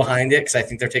still behind it because I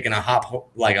think they're taking a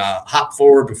hop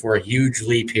forward before a huge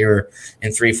leap here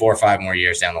in 3, 4, 5 more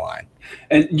years down the line.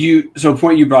 And so a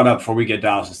point you brought up before we get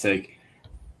Dallas' take,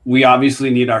 we obviously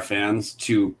need our fans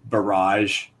to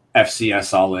barrage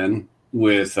FCS All In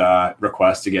with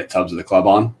requests to get Tubs of the Club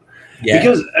on. Yeah.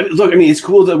 Because, look, I mean, it's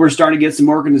cool that we're starting to get some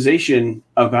organization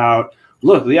about,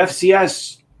 look, the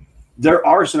FCS, there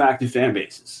are some active fan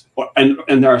bases. And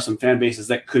there are some fan bases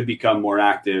that could become more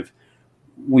active.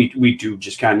 We do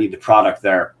just kind of need the product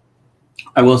there.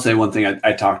 I will say one thing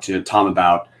I talked to Tom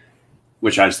about,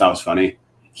 which I just thought was funny.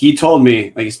 He told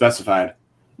me, like he specified,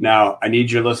 now I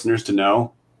need your listeners to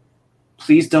know,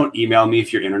 please don't email me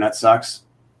if your internet sucks.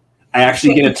 I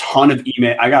actually get a ton of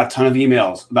email. I got a ton of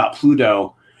emails about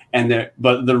Pluto,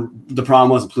 but the problem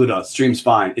wasn't Pluto. It streams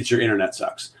fine. It's your internet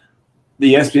sucks.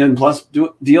 The ESPN Plus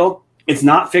deal, it's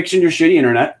not fixing your shitty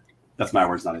internet. That's my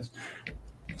words, not his.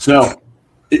 So,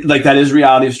 that is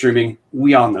reality of streaming.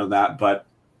 We all know that. But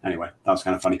anyway, that was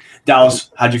kind of funny.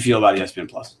 Dallas, how'd you feel about ESPN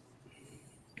Plus?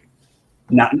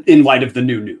 Not in light of the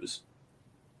new news.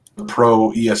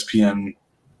 Pro ESPN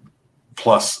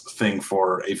Plus thing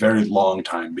for a very long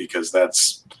time because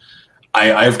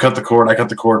I've cut the cord. I cut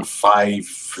the cord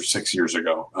 5 or 6 years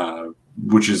ago,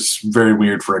 which is very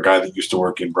weird for a guy that used to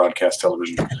work in broadcast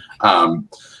television.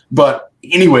 But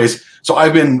anyways, so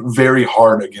I've been very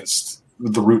hard against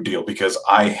the Root deal because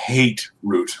I hate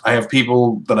Root. I have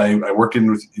people that I work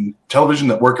in television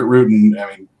that work at Root, and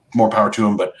I mean, more power to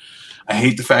them, but I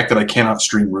hate the fact that I cannot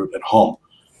stream Root at home.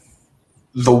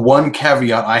 The one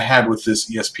caveat I had with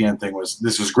this ESPN thing was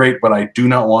this is great, but I do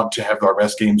not want to have our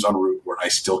best games on Root where I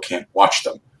still can't watch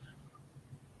them.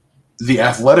 The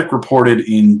Athletic reported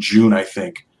in June, I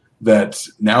think, that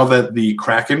now that the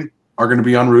Kraken are going to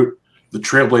be on Root, the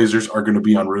Trailblazers are going to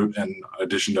be on Root, and in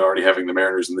addition to already having the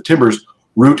Mariners and the Timbers,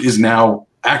 Root is now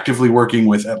actively working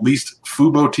with at least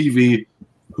Fubo TV,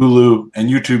 Hulu, and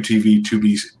YouTube TV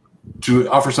to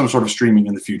offer some sort of streaming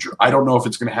in the future. I don't know if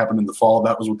it's going to happen in the fall.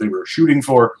 That was what they were shooting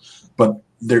for, but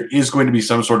there is going to be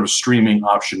some sort of streaming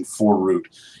option for Root.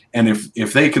 And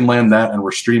if they can land that and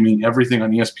we're streaming everything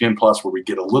on ESPN Plus where we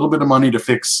get a little bit of money to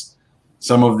fix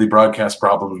some of the broadcast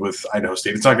problems with Idaho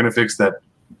State, it's not going to fix that.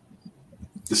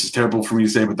 This is terrible for me to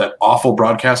say, but that awful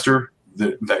broadcaster,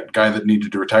 that guy that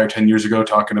needed to retire 10 years ago,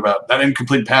 talking about that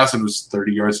incomplete pass and was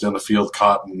 30 yards down the field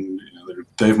caught, and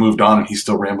they've moved on, and he's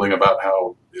still rambling about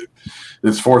how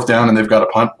it's 4th down and they've got a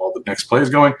punt while the next play is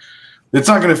going. It's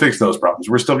not going to fix those problems.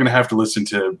 We're still going to have to listen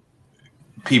to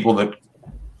people that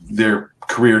their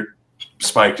career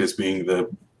spiked as being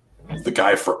the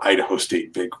guy for Idaho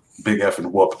State, big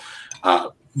effing whoop.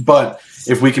 But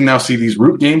if we can now see these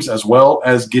Root games as well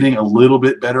as getting a little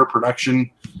bit better production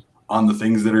on the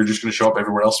things that are just going to show up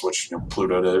everywhere else, which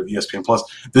Pluto to ESPN Plus,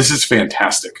 this is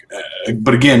fantastic.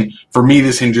 But again, for me,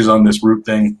 this hinges on this Root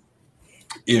thing.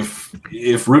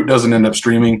 If Root doesn't end up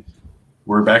streaming,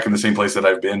 we're back in the same place that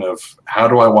I've been of how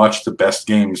do I watch the best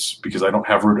games because I don't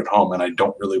have Root at home and I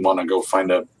don't really want to go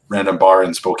find a random bar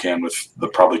in Spokane with the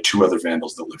probably 2 other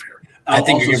Vandals that live here. I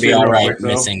think you're going to be all right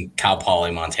missing Cal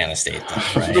Poly, Montana State.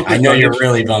 Though, right? I know you're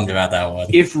really bummed about that one.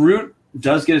 If Root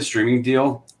does get a streaming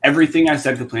deal, everything I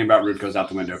said complaining about Root goes out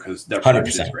the window because their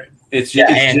production is great.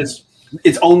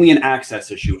 It's only an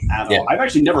access issue at all. I've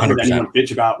actually never heard anyone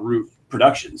bitch about Root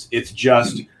Productions. It's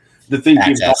just the thing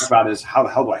people talk about is how the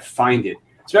hell do I find it?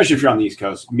 Especially if you're on the East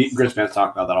Coast. Grizz fans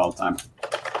talk about that all the time.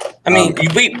 I mean,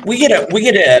 we get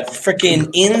a freaking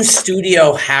in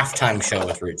studio halftime show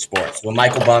with Root Sports with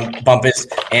Michael Bumpus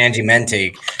and Angie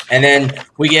Mentig, and then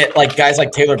we get like guys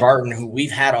like Taylor Barton who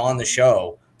we've had on the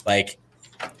show. Like,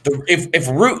 if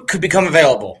Root could become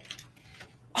available,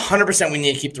 100% we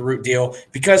need to keep the Root deal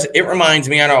because it reminds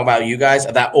me. I don't know about you guys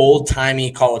of that old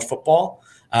timey college football.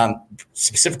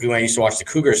 Specifically, when I used to watch the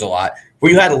Cougars a lot,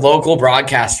 where you had local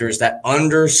broadcasters that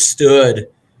understood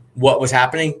what was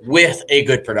happening with a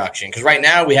good production. Because right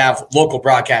now we have local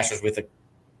broadcasters with a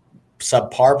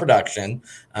subpar production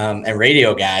and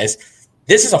radio guys.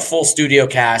 This is a full studio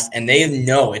cast, and they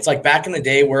know. It's like back in the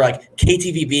day where like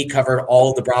KTVB covered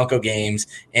all of the Bronco games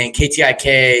and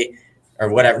KTIK or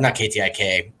whatever, not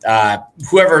KTIK,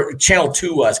 whoever Channel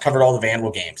 2 was, covered all the Vandal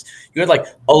games. You had like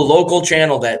a local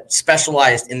channel that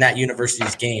specialized in that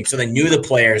university's game. So they knew the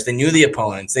players, they knew the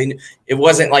opponents. It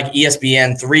wasn't like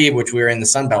ESPN 3, which we were in the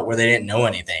Sun Belt, where they didn't know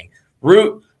anything.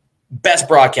 Root, best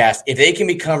broadcast. If they can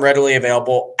become readily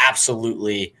available,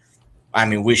 absolutely. I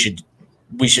mean, we should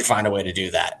find a way to do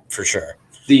that for sure.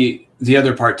 The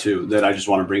other part, too, that I just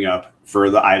want to bring up for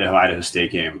the Idaho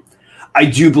State game, I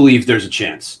do believe there's a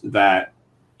chance that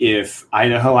if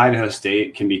Idaho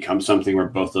State can become something where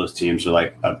both those teams are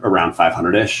like around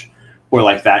 500-ish, or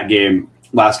like that game,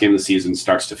 last game of the season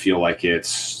starts to feel like it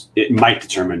might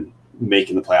determine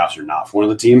making the playoffs or not for one of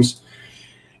the teams,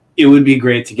 it would be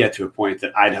great to get to a point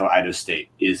that Idaho State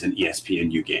is an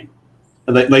ESPNU game.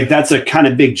 Like that's a kind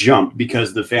of big jump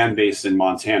because the fan base in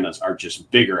Montana's are just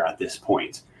bigger at this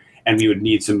point, and we would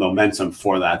need some momentum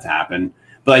for that to happen.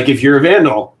 But like if you're a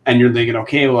Vandal and you're thinking,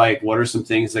 okay, like what are some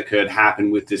things that could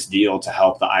happen with this deal to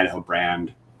help the Idaho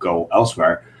brand go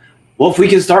elsewhere? Well, if we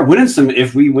can start winning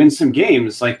if we win some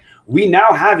games, like we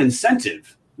now have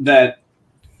incentive that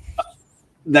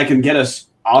can get us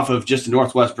off of just a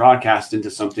Northwest broadcast into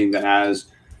something that has,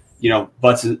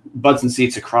 butts and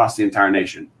seats across the entire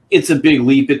nation. It's a big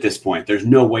leap at this point. There's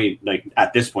no way, like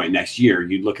at this point next year,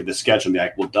 you'd look at the schedule and be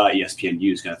like, well,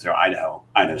 ESPNU is going to throw Idaho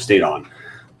State on.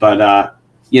 But,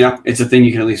 it's a thing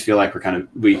you can at least feel like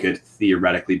we could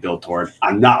theoretically build toward.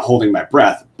 I'm not holding my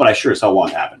breath, but I sure as hell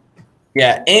want to happen.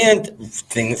 Yeah, and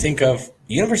thing to think of,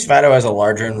 University of Idaho has a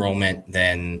larger enrollment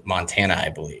than Montana,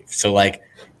 I believe. So, like,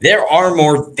 there are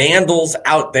more Vandals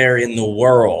out there in the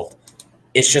world.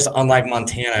 It's just unlike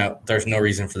Montana, there's no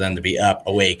reason for them to be up,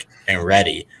 awake, and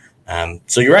ready.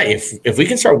 So you're right. If we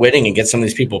can start winning and get some of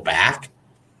these people back,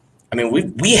 I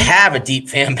mean, we have a deep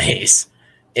fan base.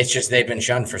 It's just they've been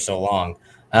shunned for so long.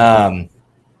 COVID.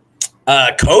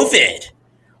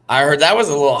 I heard that was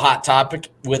a little hot topic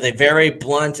with a very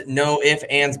blunt no ifs,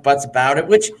 ands, buts about it,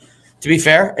 which, to be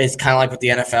fair, is kind of like what the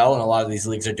NFL and a lot of these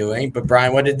leagues are doing. But,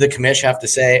 Brian, what did the commish have to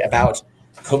say about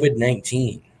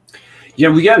COVID-19? Yeah,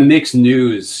 we got mixed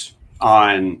news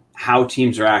on how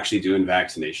teams are actually doing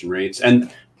vaccination rates.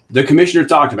 And the commissioner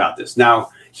talked about this. Now,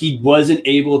 he wasn't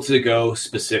able to go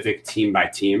specific team by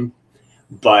team,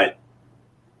 but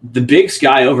the Big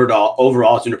Sky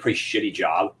overall is doing a pretty shitty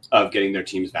job of getting their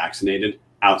teams vaccinated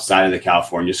outside of the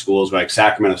California schools. Like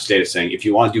Sacramento State is saying, if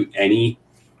you want to do any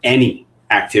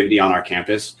activity on our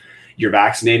campus, you're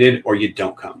vaccinated or you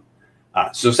don't come.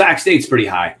 So Sac State's pretty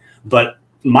high, but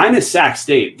minus Sac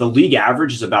State, the league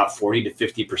average is about 40 to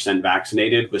 50%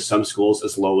 vaccinated, with some schools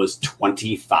as low as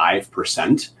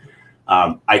 25%.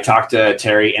 I talked to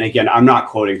Terry, and again, I'm not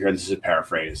quoting her. This is a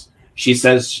paraphrase. She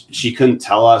says she couldn't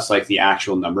tell us like the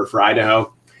actual number for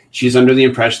Idaho. She's under the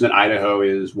impression that Idaho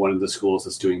is one of the schools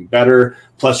that's doing better.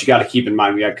 Plus, you got to keep in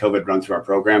mind we had COVID run through our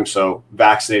program. So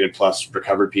vaccinated plus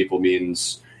recovered people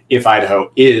means if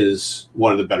Idaho is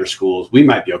one of the better schools, we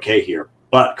might be okay here.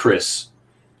 But, Chris,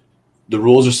 the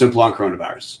rules are simple on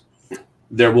coronavirus.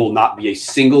 There will not be a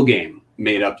single game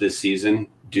made up this season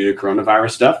due to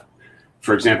coronavirus stuff.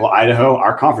 For example, Idaho,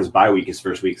 our conference bye week is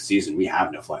first week of the season. We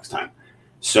have no flex time.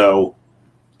 So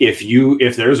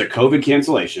if there's a COVID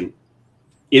cancellation,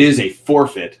 it is a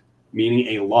forfeit,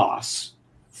 meaning a loss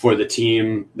for the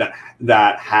team that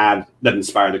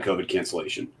inspired the COVID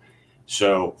cancellation.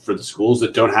 So for the schools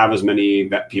that don't have as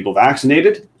many people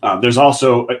vaccinated, there's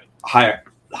also a higher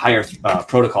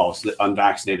protocols that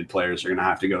unvaccinated players are going to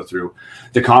have to go through.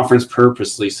 The conference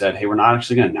purposely said, hey, we're not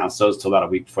actually going to announce those till about a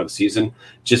week before the season,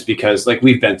 just because like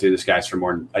we've been through this, guys, for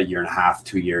more than a year and a half,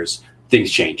 2 years.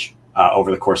 Things change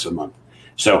over the course of a month.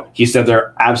 So he said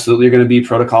there absolutely are going to be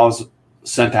protocols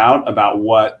sent out about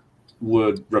what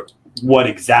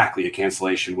exactly a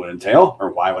cancellation would entail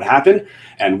or why it would happen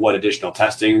and what additional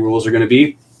testing rules are going to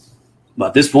be. But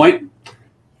at this point,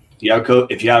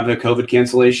 if you have a COVID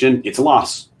cancellation, it's a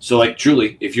loss. So, like,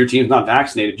 truly, if your team's not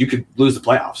vaccinated, you could lose the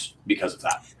playoffs because of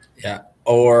that. Yeah.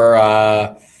 Or,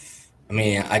 I I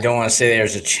mean, I don't want to say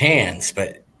there's a chance,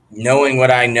 but knowing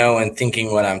what I know and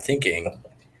thinking what I'm thinking,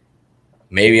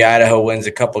 maybe Idaho wins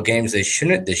a couple games they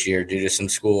shouldn't this year due to some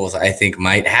schools I think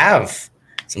might have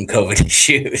some COVID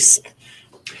issues.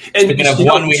 And speaking of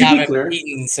one we haven't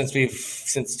beaten since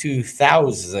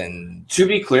 2000. To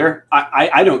be clear,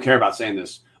 I don't care about saying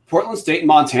this. Portland State and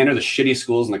Montana are the shittiest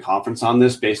schools in the conference on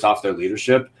this based off their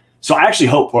leadership. So I actually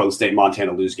hope Portland State and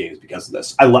Montana lose games because of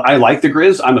this. I like the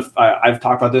Grizz. I've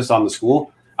talked about this on the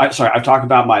school. I've talked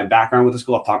about my background with the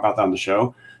school. I've talked about that on the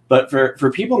show. But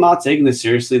for people not taking this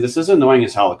seriously, this is annoying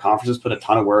as hell. The conference has put a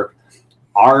ton of work.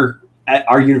 Our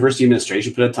university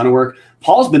administration put a ton of work.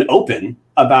 Paul's been open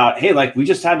about, hey, like we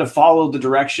just had to follow the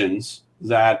directions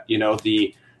that,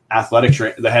 the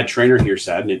the head trainer here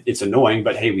said, and it's annoying,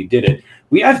 but hey, we did it.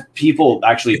 We have people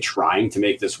actually trying to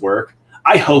make this work.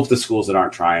 I hope the schools that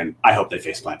aren't trying, I hope they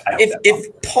faceplant.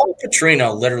 If Paul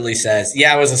Petrino literally says,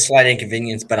 yeah, it was a slight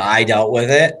inconvenience, but I dealt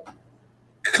with it,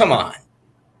 come on.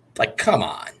 Come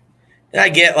on. And I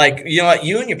get, you know what,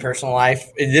 you and your personal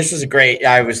life, this is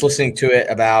I was listening to it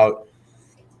about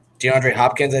DeAndre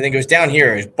Hopkins. I think it was down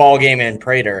here, his ball game in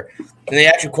Prater. And they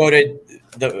actually quoted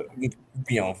the,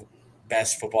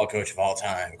 best football coach of all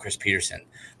time, Chris Peterson.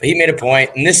 But he made a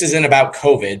point, and this isn't about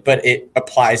COVID, but it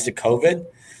applies to COVID.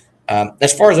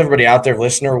 As far as everybody out there,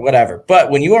 listener, whatever.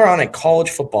 But when you are on a college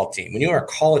football team, when you are a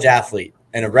college athlete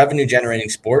in a revenue-generating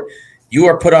sport, you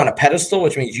are put on a pedestal,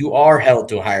 which means you are held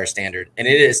to a higher standard, and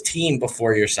it is team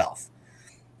before yourself.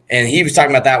 And he was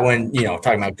talking about that when,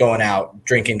 talking about going out,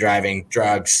 drinking, driving,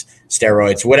 drugs,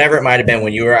 steroids, whatever it might have been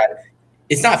when you were at –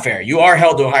 it's not fair. You are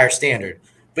held to a higher standard.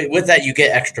 But with that, you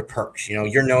get extra perks.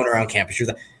 You're known around campus.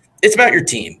 It's about your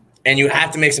team, and you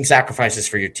have to make some sacrifices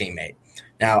for your teammate.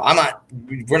 Now,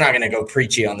 we're not going to go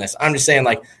preachy on this. I'm just saying,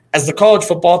 as the college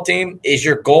football team, if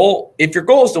your goal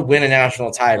is to win a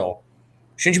national title,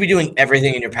 shouldn't you be doing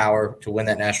everything in your power to win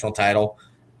that national title?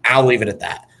 I'll leave it at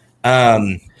that.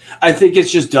 I think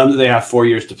it's just dumb that they have 4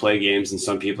 years to play games, and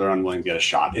some people are unwilling to get a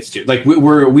shot. It's too,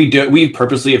 we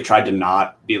purposely have tried to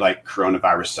not be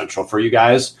coronavirus central for you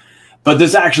guys, but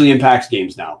this actually impacts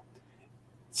games now.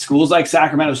 Schools like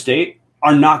Sacramento State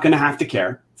are not going to have to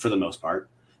care for the most part.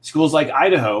 Schools like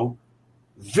Idaho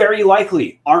very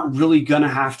likely aren't really going to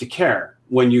have to care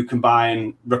when you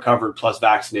combine recovered plus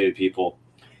vaccinated people.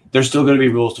 There's still going to be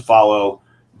rules to follow,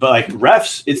 but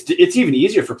refs, it's even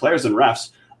easier for players than refs.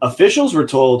 Officials were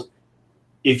told,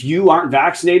 if you aren't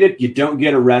vaccinated, you don't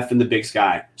get a ref in the Big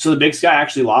Sky. So the Big Sky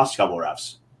actually lost a couple of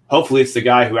refs. Hopefully it's the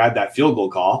guy who had that field goal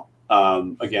call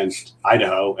against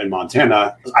Idaho and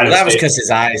Montana. That was because his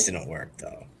eyes didn't work,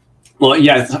 though. Well,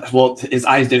 yeah. Well, his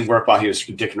eyes didn't work while he was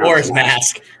dicking around. Or his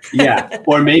mask. Yeah.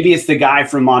 Or maybe it's the guy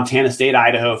from Montana State,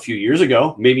 Idaho a few years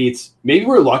ago. Maybe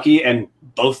we're lucky and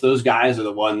both those guys are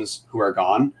the ones who are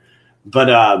gone.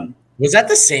 But was that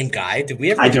the same guy? Did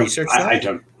we ever research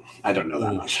that? I don't know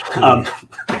that much.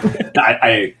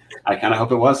 I kind of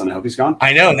hope it was, and I hope he's gone.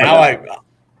 I know now.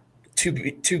 To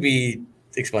be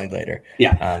explained later.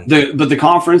 Yeah. But the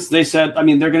conference, they said,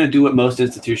 they're going to do what most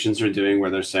institutions are doing, where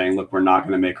they're saying, look, we're not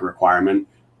going to make a requirement,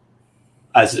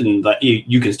 as in that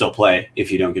you can still play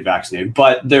if you don't get vaccinated,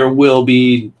 but there will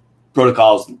be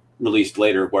protocols released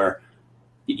later where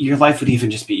your life would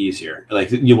even just be easier.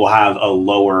 You will have a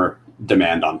lower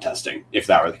demand on testing if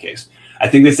that were the case. I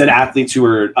think they said athletes who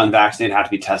are unvaccinated have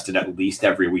to be tested at least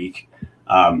every week.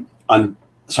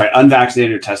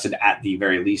 Unvaccinated are tested at the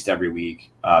very least every week.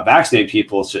 Vaccinated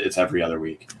people, it's every other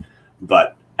week.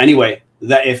 But anyway,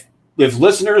 that if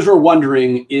listeners were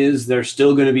wondering, is there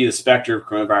still going to be the specter of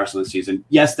coronavirus in the season?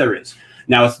 Yes, there is.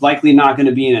 Now, it's likely not going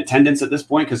to be in attendance at this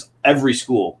point because every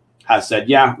school has said,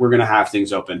 yeah, we're going to have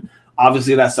things open.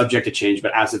 Obviously, that's subject to change.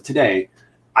 But as of today,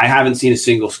 I haven't seen a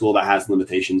single school that has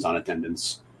limitations on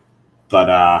attendance.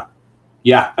 But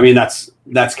yeah,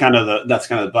 that's kind of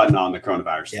the button on the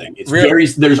coronavirus thing.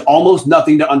 It's there's almost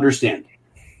nothing to understand.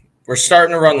 We're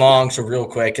starting to run long, so real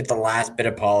quick, get the last bit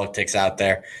of politics out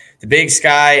there. The Big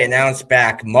Sky announced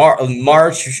back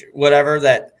March, whatever,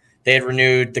 that they had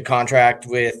renewed the contract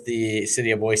with the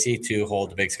city of Boise to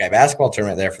hold the Big Sky basketball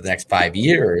tournament there for the next 5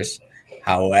 years.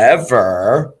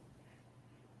 However,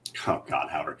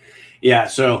 yeah.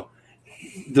 So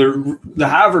the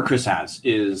however Chris has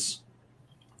is.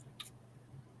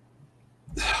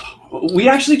 We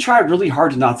actually tried really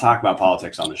hard to not talk about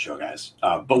politics on the show, guys.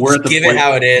 But we're at the give point it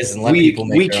how it is and let people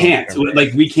make we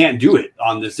can't do it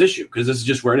on this issue because this is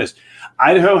just where it is.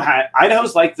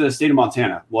 Idaho's like the state of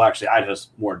Montana. Well, actually, Idaho's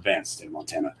more advanced state of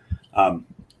Montana.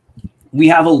 We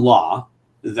have a law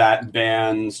that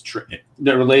bans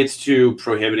that relates to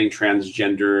prohibiting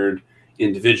transgendered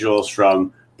individuals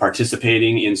from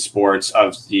participating in sports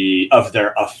of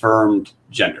their affirmed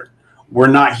gender. We're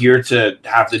not here to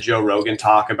have the Joe Rogan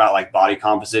talk about like body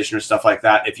composition or stuff like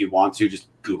that. If you want to, just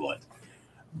Google it.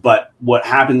 But what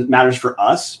matters for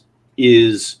us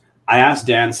is I asked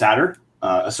Dan Satter,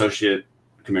 associate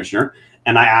commissioner,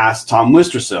 and I asked Tom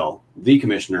Wistrcill, the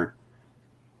commissioner,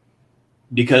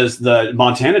 because the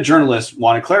Montana journalists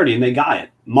wanted clarity and they got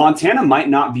it. Montana might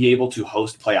not be able to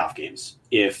host playoff games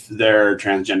if their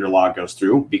transgender law goes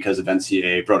through because of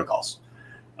NCAA protocols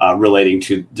relating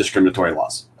to discriminatory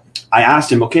laws. I asked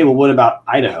him, okay, well, what about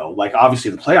Idaho? Like,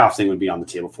 obviously, the playoff thing would be on the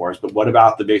table for us, but what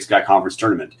about the Big Sky Conference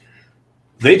tournament?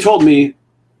 They told me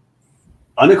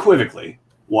unequivocally,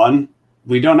 one,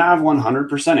 we don't have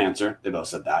 100% answer. They both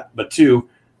said that. But two,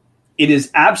 it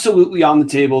is absolutely on the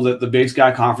table that the Big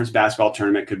Sky Conference basketball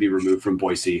tournament could be removed from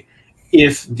Boise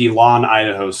if the law in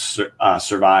Idaho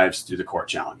survives through the court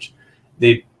challenge.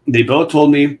 They both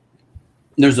told me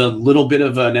there's a little bit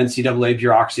of an NCAA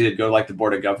bureaucracy that go like the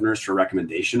Board of Governors for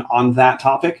recommendation on that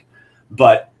topic.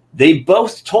 But they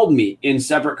both told me in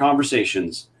separate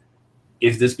conversations,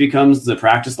 if this becomes the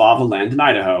practice law of the land in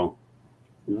Idaho,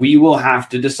 we will have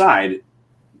to decide,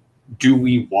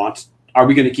 are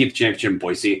we going to keep the championship in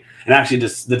Boise? And actually,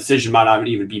 the decision might not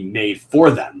even be made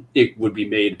for them. It would be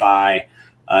made by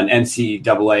an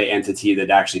NCAA entity that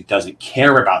actually doesn't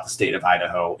care about the state of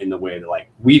Idaho in the way that like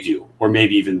we do, or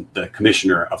maybe even the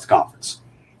commissioner of the conference.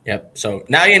 Yep. So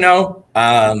now you know,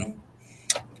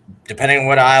 depending on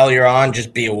what aisle you're on,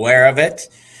 just be aware of it.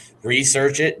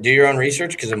 Research it. Do your own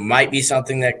research because it might be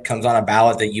something that comes on a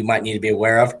ballot that you might need to be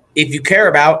aware of. If you care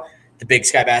about the Big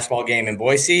Sky basketball game in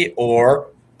Boise or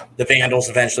the Vandals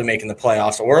eventually making the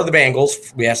playoffs or the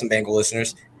Bengals, we have some Bengal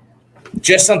listeners,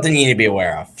 just something you need to be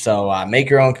aware of. So make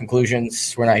your own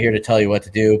conclusions. We're not here to tell you what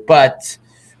to do, but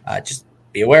just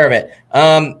be aware of it.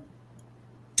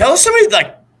 Tell us some of the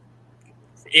like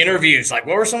interviews. Like,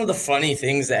 what were some of the funny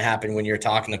things that happened when you're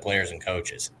talking to players and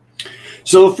coaches?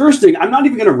 So the first thing, I'm not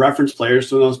even going to reference players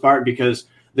for the most part because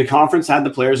the conference had the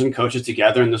players and coaches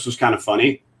together, and this was kind of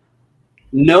funny.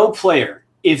 No player,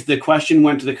 if the question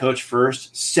went to the coach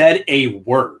first, said a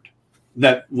word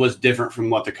that was different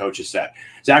from what the coaches said.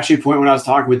 It's actually a point when I was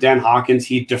talking with Dan Hawkins,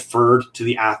 he deferred to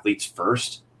the athletes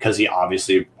first because he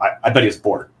obviously, I bet he was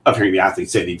bored of hearing the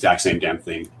athletes say the exact same damn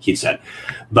thing he said.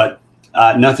 But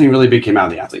nothing really big came out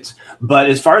of the athletes. But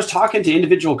as far as talking to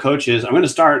individual coaches, I'm going to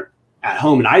start at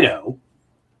home in Idaho.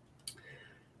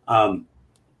 I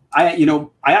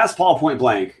asked Paul point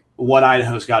blank what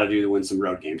Idaho's got to do to win some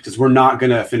road games because we're not going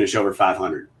to finish over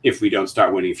 500 if we don't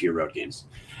start winning a few road games.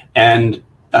 And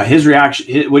his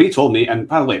reaction, what he told me, and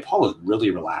by the way, Paul was really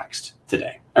relaxed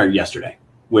yesterday,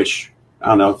 which I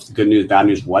don't know if it's good news, bad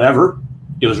news, whatever.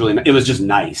 It was just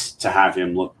nice to have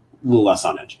him look a little less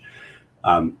on edge.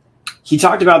 He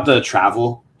talked about the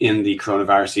travel in the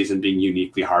coronavirus season being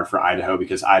uniquely hard for Idaho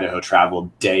because Idaho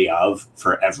traveled day of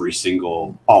for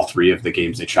all three of the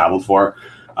games they traveled for.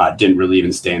 Didn't really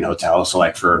even stay in hotels. So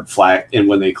like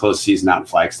when they closed season out in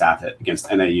Flagstaff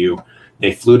against NAU,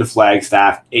 they flew to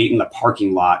Flagstaff, ate in the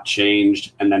parking lot,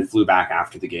 changed, and then flew back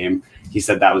after the game. He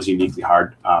said that was uniquely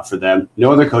hard for them.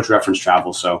 No other coach referenced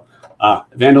travel. So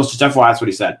Vandals, just FYI, that's what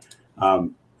he said. I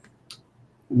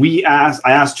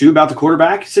asked too about the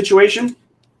quarterback situation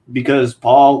because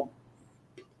Paul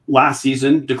last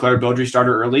season declared Beaudry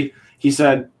starter early. He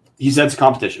said it's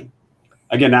competition.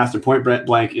 Again, asked him point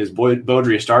blank, is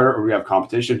Beaudry a starter or do we have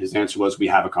competition? His answer was, we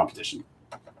have a competition.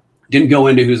 Didn't go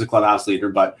into who's the clubhouse leader,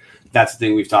 but that's the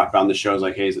thing we've talked about on the shows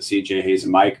like Hayes at CJ, Hayes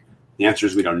and Mike. The answer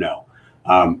is we don't know.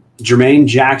 Jermaine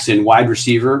Jackson, wide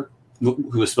receiver, who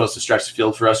was supposed to stretch the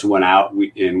field for us, who went out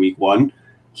in week 1.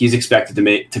 He's expected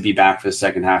to be back for the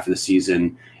second half of the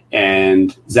season.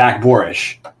 And Zach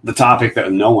Borish, the topic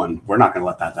that we're not going to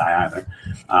let that die either.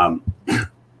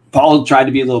 Paul tried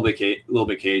to be a little bit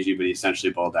cagey, but he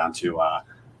essentially boiled down to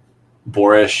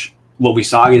Borish. What we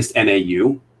saw against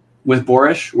NAU with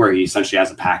Borish, where he essentially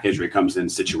has a package where he comes in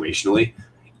situationally,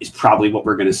 is probably what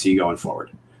we're going to see going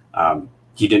forward.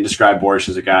 He didn't describe Borish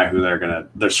as a guy who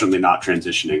they're certainly not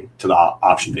transitioning to the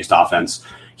option-based offense.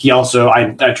 He also,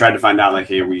 I tried to find out, like,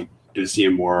 hey, are we going to see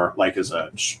him more like as a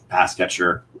pass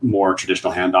catcher, more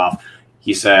traditional handoff?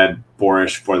 He said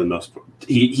Borish, for the most part,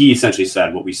 he essentially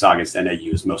said what we saw against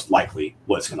NAU is most likely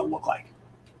what it's going to look like.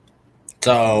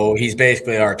 So he's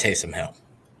basically our Taysom Hill.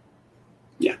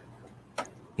 Yeah.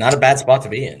 Not a bad spot to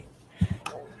be in.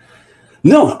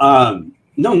 No,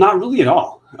 not really at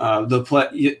all.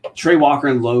 Trey Walker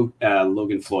and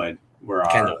Logan Floyd were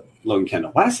Logan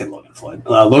Kendall. Why did I say Logan Floyd?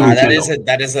 Logan Kendall.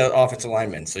 That is an offensive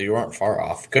lineman, so you weren't far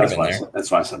off. Could have been there.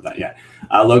 That's why I said that. Yeah,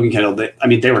 Logan Kendall.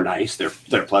 They were nice.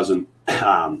 They're pleasant.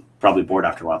 Probably bored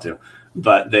after a while too,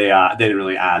 but they didn't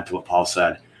really add to what Paul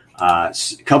said. A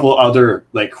couple other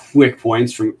like quick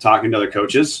points from talking to other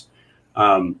coaches.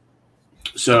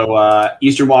 So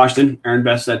Eastern Washington, Aaron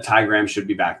Best said Ty Graham should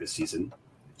be back this season.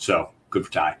 So good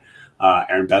for Ty.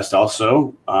 Aaron Best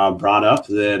also brought up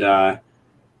that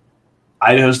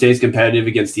Idaho State's competitive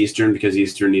against Eastern because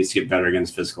Eastern needs to get better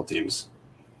against physical teams.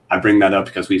 I bring that up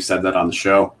because we've said that on the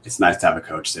show. It's nice to have a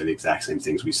coach say the exact same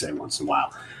things we say once in a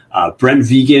while. Brent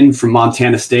Vegan from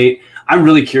Montana State. I'm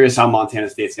really curious how Montana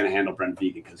State's going to handle Brent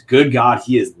Vegan because, good God,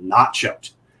 he is not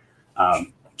Choate.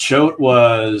 Choate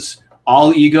was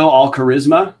all ego, all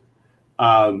charisma.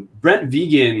 Brent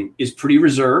Vegan is pretty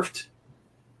reserved,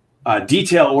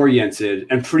 detail-oriented,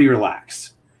 and pretty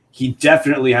relaxed. He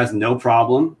definitely has no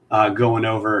problem going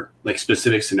over like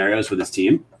specific scenarios with his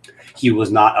team. He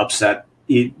was not upset.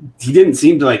 He didn't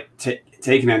seem to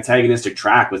take an antagonistic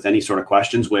track with any sort of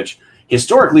questions, which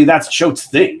historically that's Choate's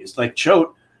thing. It's like Choate.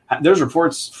 There's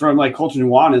reports from like Colton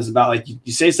Nuanez about like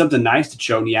you say something nice to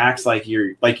Choate and he acts like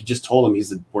you just told him he's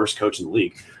the worst coach in the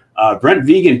league. Brent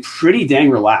Vegan, pretty dang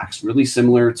relaxed, really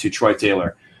similar to Troy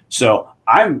Taylor. So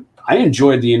I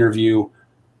enjoyed the interview.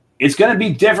 It's going to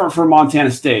be different for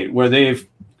Montana State, where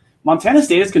Montana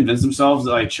State has convinced themselves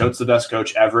that like Choate's the best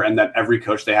coach ever, and that every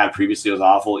coach they had previously was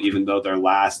awful, even though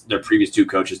their previous two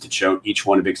coaches to Choate each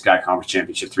won a Big Sky Conference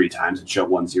championship 3 times and Choate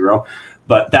won 0.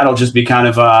 But that'll just be kind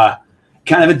of a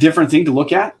different thing to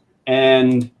look at.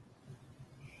 And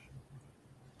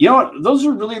you know what? Those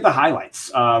are really the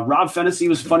highlights. Rob Fennessy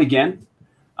was fun again.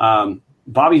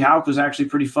 Bobby Houck was actually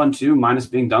pretty fun too, minus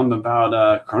being dumb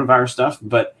about coronavirus stuff.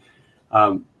 But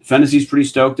Fennessy's pretty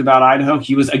stoked about Idaho.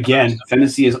 He was, again,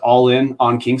 Fennessy is all in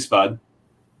on King Spud.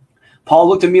 Paul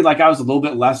looked at me like I was a little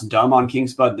bit less dumb on King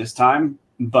Spud this time.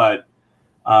 But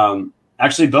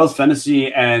actually both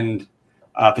Fennessy and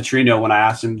Petrino, when I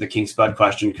asked him the King Spud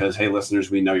question, because, hey, listeners,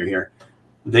 we know you're here,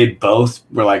 they both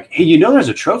were like, hey, there's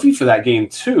a trophy for that game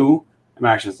too. I'm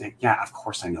actually saying, yeah, of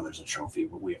course I know there's a trophy,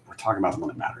 but we're talking about the one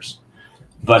that matters.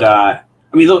 But,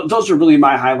 those are really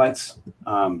my highlights.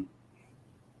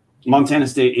 Montana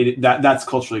State, that's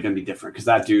culturally going to be different because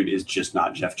that dude is just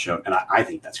not Jeff Choate, and I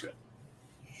think that's good.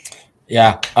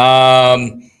 Yeah.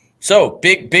 So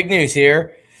big news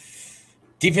here.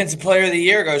 Defensive Player of the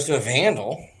Year goes to a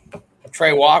Vandal,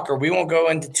 Trey Walker. We won't go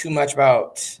into too much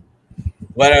about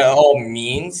what it all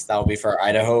means. That will be for our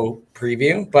Idaho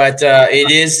preview. But it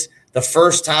is the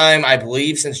first time, I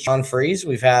believe, since John Freeze,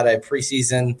 we've had a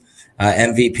preseason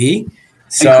MVP.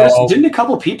 So, and Chris, didn't a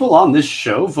couple people on this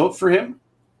show vote for him?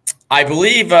 I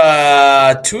believe 2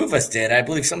 of us did. I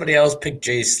believe somebody else picked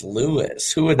Jace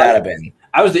Lewis. Who would that have been?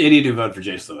 I was the idiot who voted for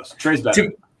Jace Lewis. Trey's better.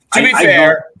 To be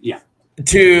fair, yeah.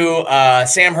 To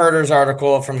Sam Herder's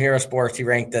article from Hero Sports, he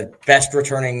ranked the best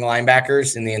returning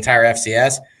linebackers in the entire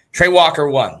FCS. Trey Walker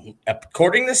won.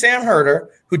 According to Sam Herder,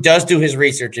 who does do his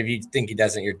research. If you think he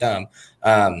doesn't, you're dumb.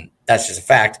 That's just a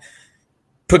fact.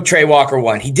 Put Trey Walker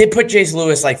 1. He did put Jace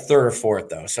Lewis like 3rd or 4th,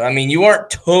 though. So, you weren't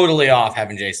totally off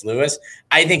having Jace Lewis.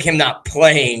 I think him not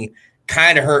playing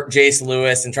kind of hurt Jace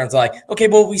Lewis in terms of like, okay,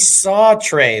 well, we saw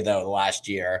Trey, though, last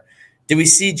year. Did we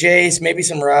see Jace? Maybe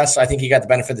some rust. I think he got the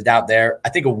benefit of the doubt there. I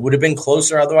think it would have been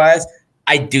closer otherwise.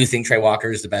 I do think Trey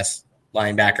Walker is the best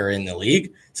linebacker in the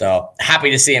league. So happy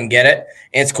to see him get it.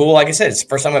 And it's cool. Like I said, it's the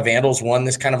first time a Vandals won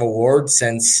this kind of award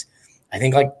since I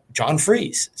think like John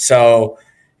Freeze. So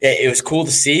it was cool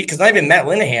to see because not even Matt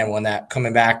Linehan won that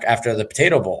coming back after the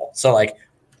Potato Bowl. So like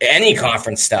any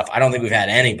conference stuff, I don't think we've had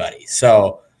anybody.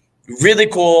 So really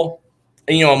cool.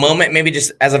 A moment maybe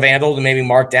just as a Vandal to maybe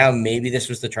mark down, maybe this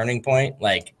was the turning point.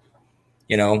 Like,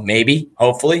 maybe,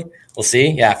 hopefully. We'll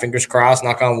see. Yeah, fingers crossed,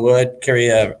 knock on wood, carry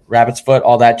a rabbit's foot,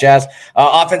 all that jazz.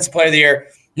 Offensive Player of the Year,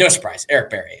 no surprise, Eric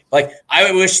Berry. Like,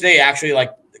 I wish they actually,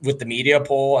 like, with the media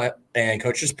poll and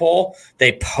coaches poll,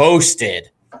 they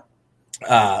posted,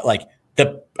 like,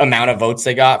 the amount of votes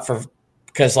they got for –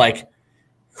 because, like,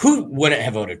 who wouldn't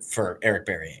have voted for Eric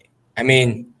Berry?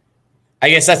 I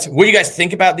guess that's – what do you guys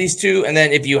think about these two? And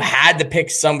then if you had to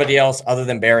pick somebody else other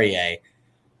than Berrier –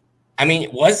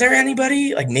 was there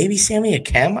anybody? Like maybe Sammy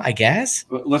Akem, I guess?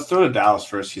 Let's throw to Dallas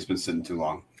first. He's been sitting too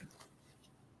long.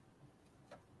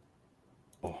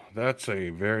 Oh, that's a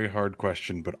very hard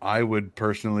question, but I would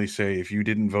personally say if you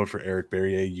didn't vote for Eric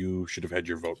Berrier, you should have had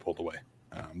your vote pulled away.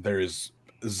 There is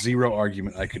zero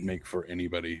argument I could make for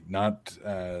anybody. Not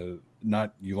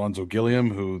Ulonzo Gilliam,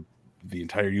 who the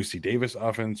entire UC Davis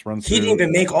offense runs through. He didn't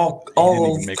even make all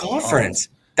conference.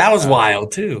 That was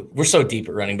wild, too. We're so deep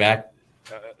at running back.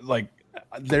 like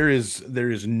there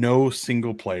is no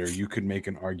single player you could make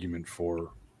an argument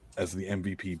for as the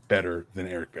MVP better than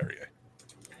Eric Berrier.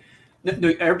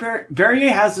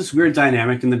 Berrier has this weird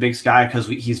dynamic in the Big Sky because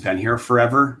he's been here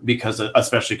forever,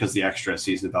 especially because the extra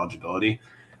season of eligibility,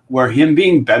 where him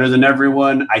being better than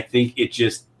everyone, I think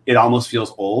it almost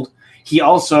feels old. He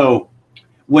also,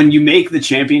 when you make the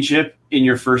championship in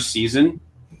your first season,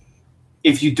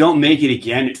 if you don't make it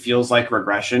again, it feels like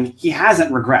regression. He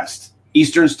hasn't regressed.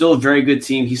 Eastern's still a very good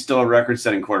team. He's still a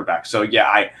record-setting quarterback. So,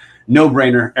 yeah,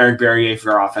 no-brainer, Eric Berrier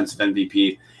for our offensive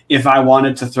MVP. If I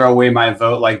wanted to throw away my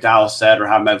vote, like Dallas said, or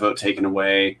have my vote taken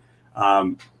away,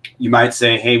 you might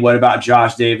say, hey, what about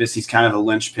Josh Davis? He's kind of a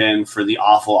linchpin for the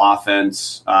awful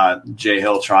offense Jay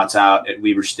Hill trots out at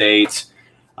Weber State.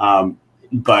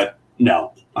 But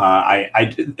no,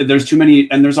 there's too many,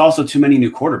 and there's also too many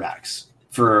new quarterbacks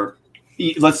for,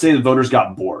 let's say the voters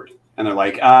got bored and they're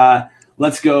like,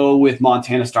 let's go with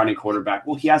Montana starting quarterback.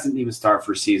 Well, he hasn't even started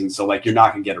for a season. So like, you're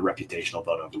not going to get a reputational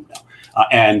vote of him now.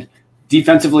 And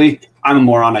defensively, I'm a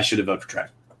moron. I should have voted for Trey.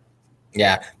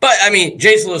 Yeah, but I mean,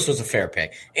 Jace Lewis was a fair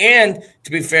pick. And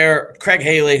to be fair, Craig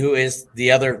Haley, who is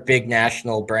the other big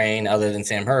national brain other than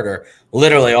Sam Herder,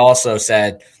 literally also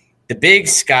said the Big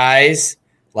Sky's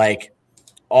like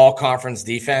all conference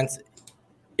defense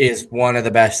is one of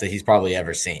the best that he's probably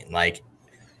ever seen. Like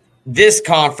this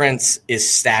conference is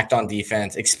stacked on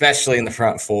defense, especially in the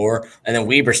front four. And then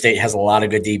Weber State has a lot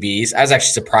of good DBs. I was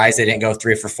actually surprised they didn't go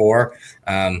 3 for 4.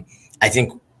 I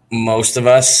think most of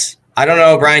us, I don't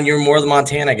know, Brian, you're more the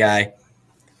Montana guy.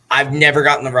 I've never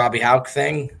gotten the Robbie Hauk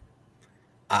thing.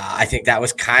 I think that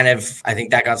was I think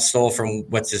that got stole from,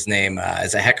 what's his name?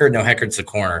 Is it Heckard? No, Heckard's the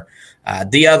corner.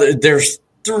 There's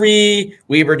 3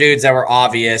 Weber dudes that were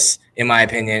obvious, in my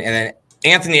opinion. And then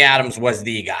Anthony Adams was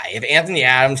the guy. If Anthony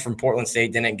Adams from Portland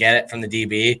State didn't get it from the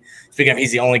DB, speaking of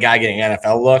he's the only guy getting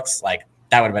NFL looks, like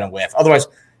that would have been a whiff. Otherwise,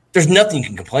 there's nothing you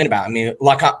can complain about. I mean,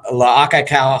 La'aka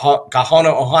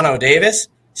Kahano Davis,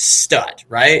 stud,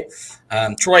 right?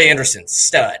 Troy Anderson,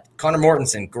 stud. Connor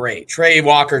Mortensen, great. Trey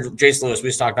Walker, Jace Lewis, we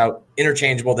just talked about,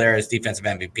 interchangeable there as defensive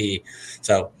MVP.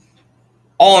 So,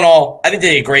 all in all, I think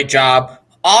they did a great job.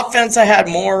 Offense, I had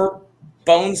more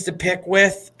bones to pick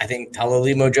with. I think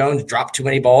Talalimo Jones dropped too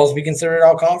many balls to be considered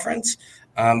all conference.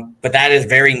 But that is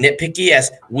very nitpicky,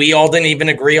 as we all didn't even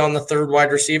agree on the third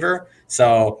wide receiver.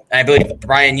 So I believe,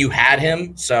 Brian, you had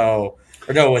him. So,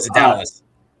 or no, was it Dallas?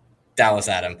 Dallas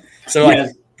had him. So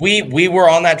yes. we were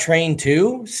on that train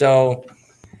too. So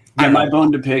yeah, my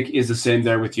bone to pick is the same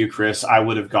there with you, Chris. I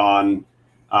would have gone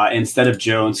instead of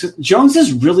Jones. Jones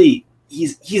is really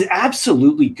he's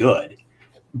absolutely good,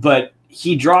 but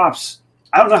he drops.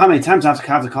 I don't know how many times I have to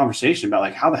have the conversation about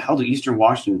like how the hell do Eastern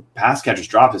Washington pass catchers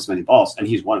drop this many balls, and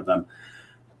he's one of them.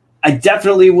 I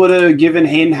definitely would have given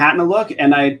Hayden Hatton a look,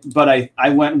 but I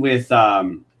went with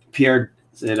Pierre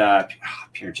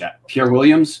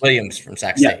Williams. Williams from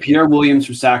Sac State. Yeah, Pierre Williams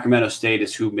from Sacramento State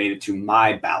is who made it to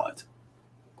my ballot.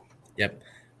 Yep.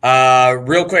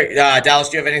 Real quick, Dallas,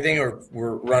 do you have anything, or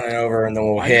we're running over and then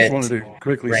we'll hit? I just wanted to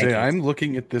quickly rankings. say I'm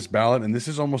looking at this ballot, and this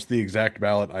is almost the exact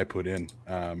ballot I put in.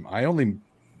 I only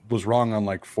was wrong on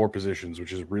like 4 positions,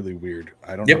 which is really weird.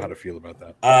 I don't know how to feel about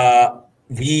that.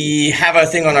 We have a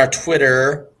thing on our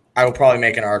Twitter. I will probably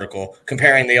make an article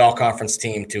comparing the all-conference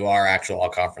team to our actual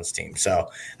all-conference team. So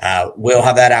we'll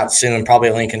have that out soon. Probably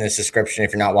a link in this description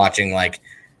if you're not watching like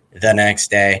the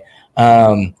next day.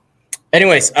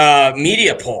 Anyways,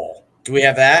 media poll. Do we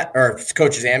have that? Or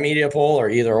coaches and media poll, or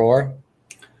either or?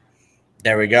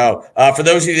 There we go. For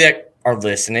those of you that are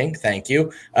listening, thank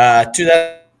you.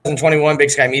 2021 Big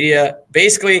Sky Media.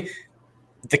 Basically,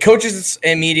 the coaches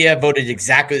and media voted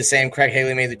exactly the same. Craig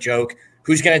Haley made the joke.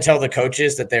 Who's going to tell the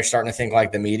coaches that they're starting to think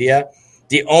like the media?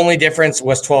 The only difference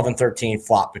was 12 and 13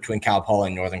 flop between Cal Poly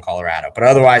and Northern Colorado. But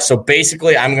otherwise, so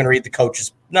basically, I'm going to read the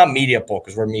coaches, not media poll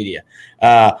because we're media.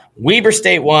 Weber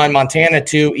State 1, Montana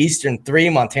 2, Eastern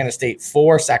 3, Montana State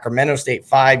 4, Sacramento State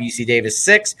 5, UC Davis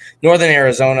 6, Northern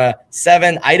Arizona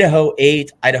 7, Idaho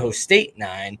 8, Idaho State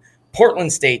 9,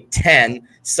 Portland State 10,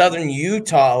 Southern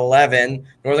Utah 11,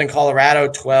 Northern Colorado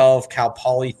 12, Cal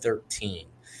Poly 13.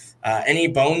 Any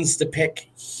bones to pick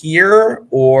here,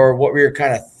 or what were your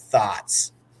kind of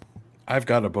thoughts? I've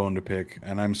got a bone to pick,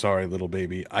 and I'm sorry, little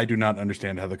baby. I do not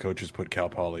understand how the coaches put Cal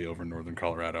Poly over Northern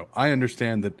Colorado. I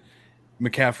understand that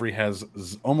McCaffrey has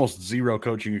almost zero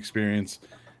coaching experience.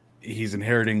 He's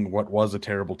inheriting what was a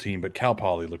terrible team, but Cal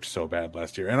Poly looked so bad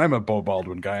last year. And I'm a Bo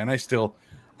Baldwin guy, and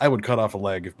I would cut off a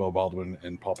leg if Bo Baldwin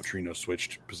and Paul Petrino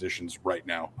switched positions right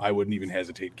now. I wouldn't even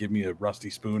hesitate. Give me a rusty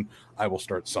spoon. I will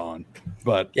start sawing.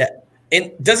 But yeah,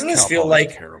 doesn't this Cal feel Poly's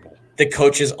like terrible. the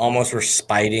coaches almost were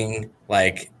spiting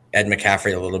like Ed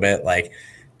McCaffrey a little bit? Like,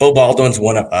 Bo Baldwin's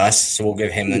one of us, so we'll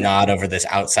give him the nod over this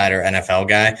outsider NFL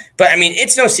guy. But, I mean,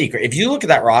 it's no secret. If you look at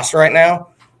that roster right now,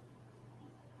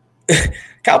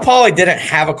 Cal Poly didn't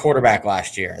have a quarterback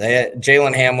last year. They had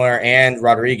Jalen Hamler and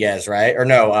Rodriguez, right? Or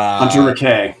no, Hunter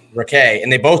Riquet,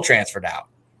 and they both transferred out.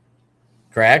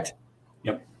 Correct?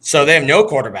 Yep. So they have no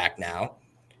quarterback now.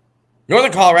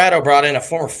 Northern Colorado brought in a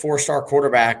former 4-star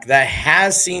quarterback that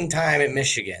has seen time at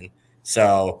Michigan.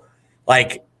 So,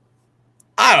 like,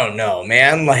 I don't know,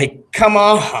 man. Like, come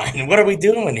on. What are we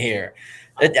doing here?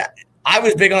 I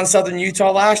was big on Southern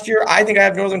Utah last year. I think I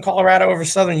have Northern Colorado over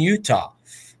Southern Utah.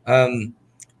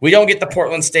 We don't get the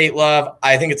Portland State love.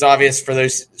 I think it's obvious for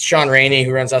those. Sean Rainey,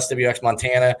 who runs SWX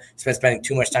Montana, has been spending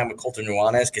too much time with Coulter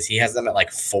Nuanez because he has them at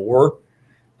like 4.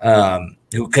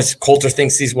 Because Coulter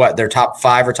thinks he's their top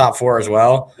 5 or top 4 as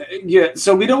well. Yeah,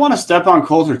 so we don't want to step on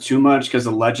Coulter too much because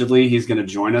allegedly he's going to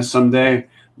join us someday.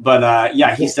 But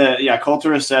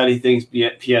Coulter has said he thinks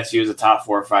PSU is a top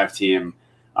 4 or 5 team.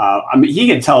 I mean, he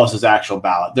can tell us his actual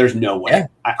ballot. There's no way. Yeah.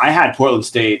 I had Portland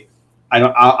State. I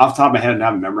don't off the top of my head and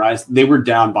haven't memorized. They were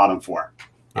down bottom 4.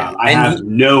 Yeah. I have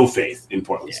no faith in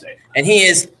Portland State. And he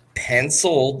is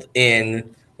penciled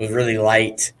in with really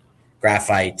light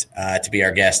graphite to be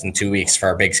our guest in 2 weeks for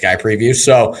our Big Sky preview.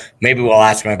 So maybe we'll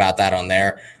ask him about that on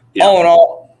there. Yeah. All in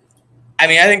all, I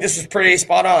mean, I think this was pretty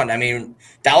spot on. I mean,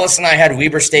 Dallas and I had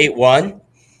Weber State 1.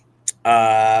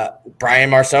 Brian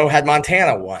Marceau had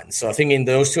Montana 1. So thinking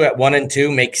those two at 1 and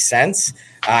 2 makes sense.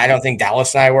 I don't think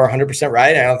Dallas and I were 100%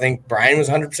 right. I don't think Brian was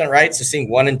 100% right. So seeing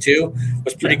 1 and 2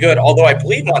 was pretty good. Although I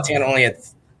believe Montana only had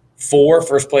 4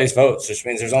 first-place votes, which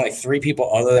means there's only 3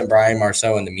 people other than Brian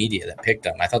Marceau in the media that picked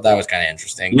them. I thought that was kind of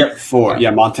interesting. Yep, 4.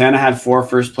 Yeah, Montana had 4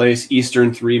 first place,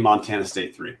 Eastern 3, Montana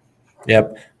State 3.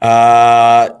 Yep.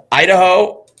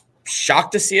 Idaho,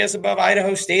 shocked to see us above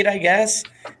Idaho State, I guess.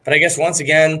 But I guess once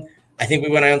again, I think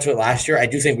we went on to it last year. I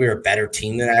do think we were a better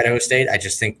team than Idaho State. I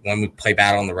just think when we play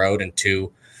battle on the road, and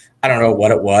 2, I don't know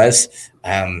what it was.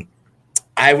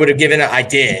 I would have I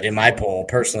did in my poll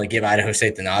personally give Idaho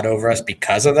State the nod over us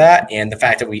because of that and the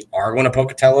fact that we are going to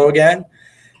Pocatello again.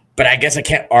 But I guess I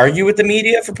can't argue with the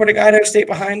media for putting Idaho State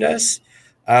behind us.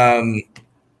 NAU,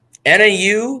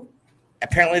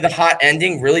 apparently the hot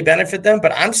ending really benefited them,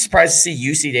 but I'm surprised to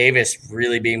see UC Davis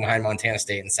really being behind Montana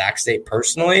State and Sac State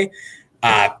personally.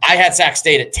 I had Sac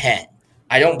State at 10.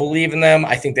 I don't believe in them.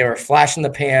 I think they were a flash in the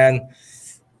pan.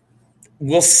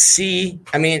 We'll see.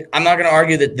 I mean, I'm not going to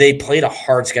argue that they played a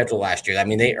hard schedule last year. I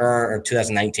mean, they earned, or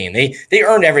 2019, they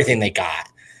earned everything they got.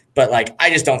 But, like, I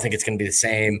just don't think it's going to be the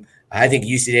same. I think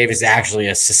UC Davis is actually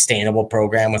a sustainable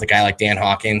program with a guy like Dan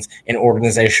Hawkins and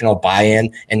organizational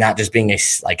buy-in and not just being a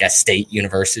state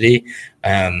university.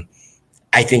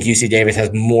 I think UC Davis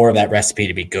has more of that recipe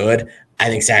to be good. I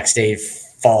think Sac State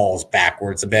falls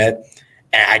backwards a bit.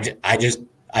 And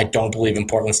I don't believe in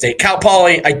Portland State. Cal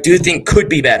Poly, I do think could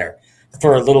be better.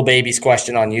 For a little baby's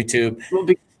question on YouTube. Well,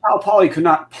 because Cal Poly could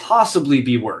not possibly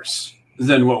be worse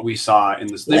than what we saw in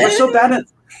this. They were so bad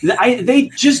they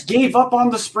just gave up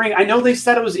on the spring. I know they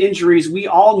said it was injuries. We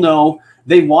all know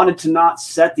they wanted to not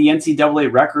set the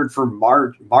NCAA record for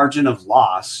margin of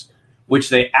loss, which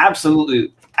they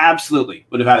absolutely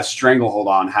would have had a stranglehold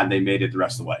on had they made it the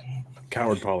rest of the way.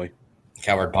 Coward Poly.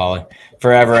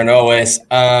 Forever and always.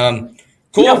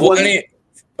 Cool.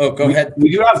 Yeah, go ahead.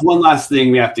 We do have one last thing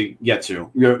we have to get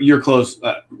to. You're close.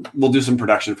 We'll do some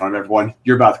production in front of everyone.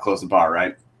 You're about to close the bar,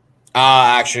 right?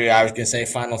 Actually, I was going to say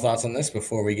final thoughts on this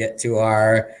before we get to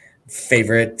our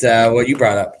favorite, what you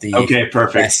brought up. Okay,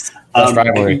 perfect. Best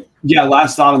rivalry. Yeah,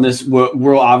 last thought on this.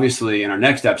 We'll obviously, in our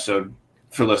next episode,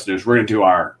 for listeners, we're going to do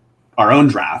our own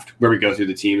draft where we go through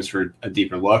the teams for a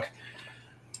deeper look.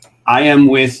 I am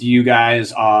with you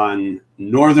guys on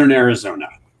Northern Arizona.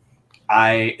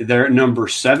 They're at number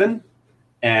 7,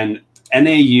 and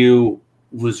NAU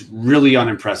was really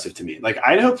unimpressive to me. Like,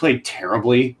 Idaho played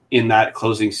terribly in that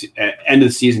closing end of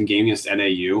the season game against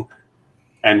NAU,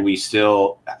 and we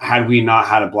still, had we not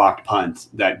had a blocked punt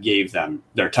that gave them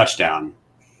their touchdown,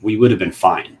 we would have been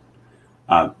fine.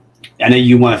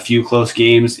 NAU won a few close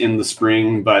games in the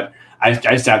spring, but I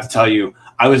just have to tell you,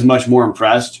 I was much more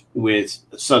impressed with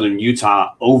Southern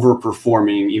Utah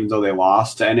overperforming, even though they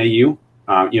lost to NAU.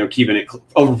 Keeping it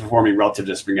overperforming relative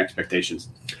to spring expectations.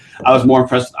 I was more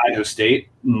impressed with Idaho State,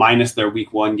 minus their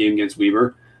week 1 game against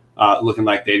Weber, looking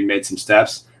like they'd made some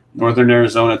steps. Northern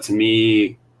Arizona, to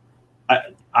me,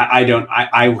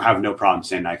 I have no problem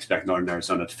saying I expect Northern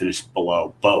Arizona to finish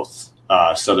below both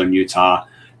Southern Utah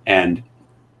and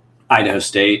Idaho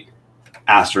State.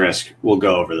 asterisk. We'll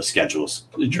go over the schedules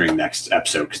during next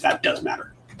episode because that does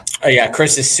matter. Oh, yeah.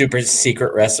 Chris's super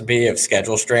secret recipe of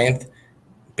schedule strength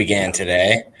began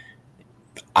today.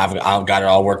 I've got it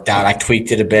all worked out. I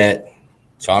tweaked it a bit.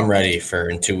 So I'm ready for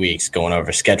in 2 weeks going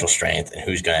over schedule strength and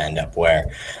who's going to end up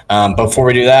where. But before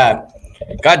we do that,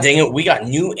 God dang it, we got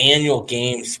new annual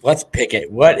games. Let's pick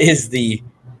it. What is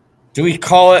do we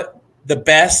call it the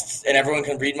best? And everyone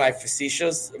can read my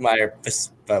facetious, my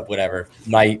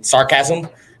sarcasm,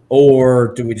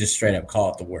 or do we just straight up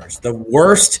call it the worst? The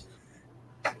worst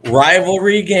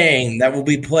rivalry game that will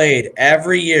be played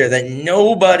every year that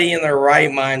nobody in their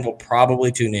right mind will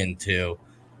probably tune into.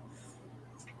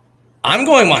 I'm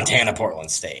going Montana, Portland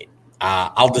State.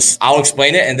 I'll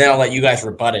explain it, and then I'll let you guys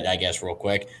rebut it, I guess, real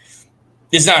quick.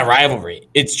 It's not a rivalry.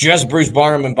 It's just Bruce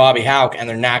Barnum and Bobby Houck, and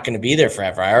they're not going to be there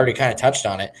forever. I already kind of touched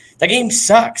on it. That game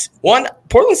sucks. One,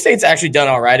 Portland State's actually done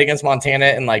all right against Montana,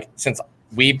 and since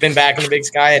we've been back in the Big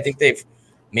Sky, I think they've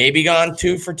maybe gone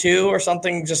 2 for 2 or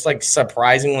something, just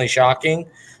surprisingly shocking.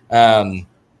 But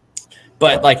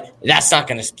that's not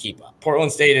going to keep up.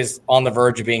 Portland State is on the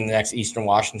verge of being the next Eastern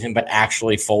Washington, but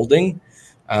actually folding,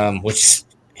 which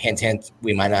hint,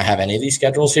 we might not have any of these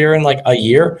schedules here in a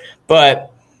year.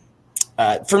 But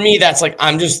for me, that's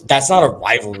not a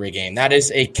rivalry game. That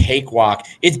is a cakewalk.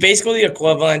 It's basically the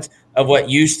equivalent of what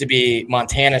used to be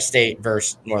Montana State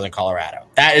versus Northern Colorado.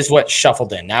 That is what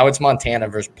shuffled in. Now it's Montana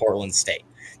versus Portland State.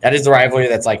 That is the rivalry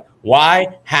that's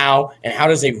why, how, and how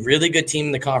does a really good team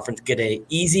in the conference get an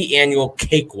easy annual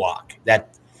cakewalk?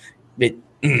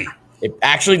 It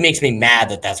actually makes me mad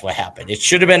that that's what happened. It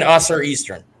should have been us or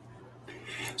Eastern.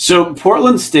 So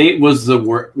Portland State was the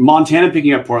worst. Montana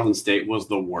picking up Portland State was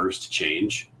the worst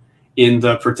change in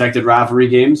the protected rivalry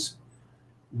games.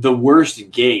 The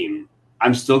worst game,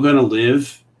 I'm still going to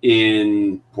live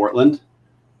in Portland,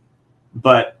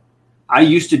 but I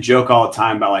used to joke all the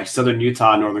time about Southern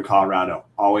Utah, Northern Colorado.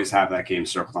 Always have that game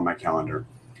circled on my calendar.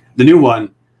 The new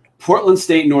one, Portland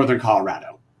State, Northern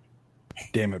Colorado.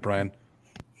 Damn it, Brian.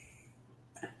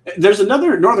 There's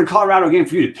another Northern Colorado game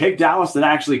for you to pick, Dallas, that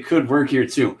actually could work here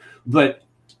too. But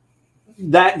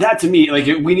that to me,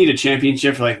 we need a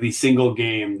championship for the single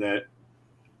game that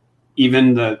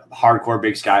even the hardcore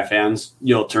Big Sky fans,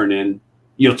 you'll tune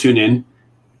in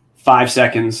 5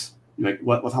 seconds.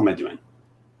 What am I doing?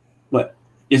 What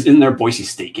is in their Boise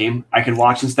State game I could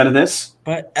watch instead of this?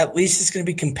 But at least it's going to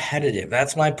be competitive.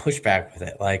 That's my pushback with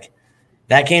it.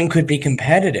 That game could be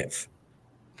competitive.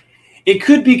 It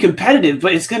could be competitive,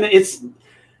 but it's gonna be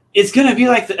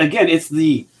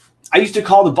I used to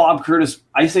call the Bob Curtis.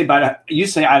 You say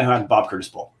Idaho had the Bob Curtis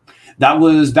Bowl. That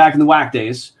was back in the WAC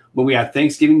days when we had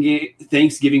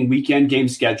Thanksgiving weekend game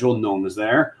schedule. No one was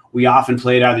there. We often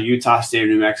played either Utah State or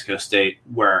New Mexico State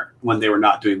when they were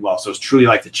not doing well. So it's truly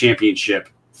the championship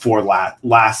for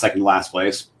second to last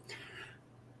place.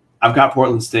 I've got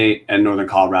Portland State and Northern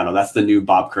Colorado. That's the new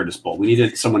Bob Curtis Bowl. We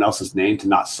needed someone else's name to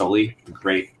not sully the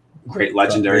great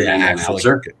legendary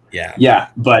announcer. Yeah.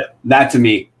 But that to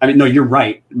me, no, you're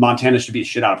right. Montana should beat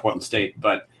shit out of Portland State.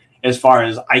 But as far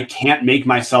as I can't make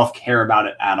myself care about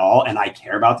it at all, and I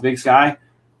care about the Big Sky,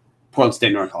 Portland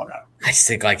State, North Colorado. I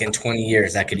think in 20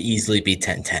 years, that could easily be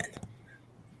 10-10.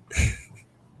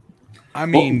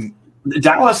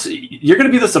 Dallas, you're going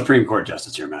to be the Supreme Court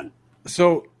justice here, man.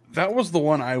 So that was the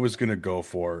one I was going to go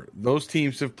for. Those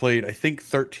teams have played, I think,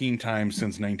 13 times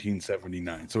since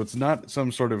 1979. So it's not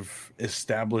some sort of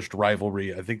established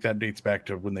rivalry. I think that dates back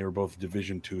to when they were both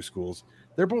Division II schools.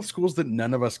 They're both schools that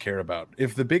none of us care about.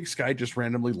 If the Big Sky just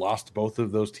randomly lost both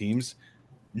of those teams,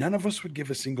 none of us would give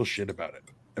a single shit about it.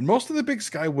 And most of the Big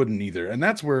Sky wouldn't either. And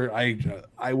that's where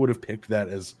I would have picked that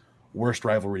as worst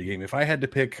rivalry game. If I had to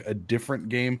pick a different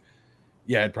game,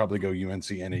 yeah, I'd probably go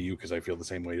UNC NAU because I feel the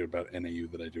same way about NAU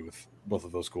that I do with both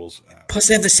of those schools. Plus,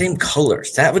 they have the same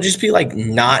colors. That would just be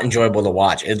not enjoyable to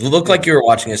watch. It looked like you were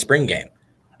watching a spring game.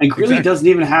 And Greeley doesn't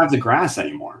even have the grass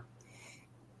anymore.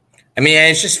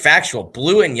 It's just factual.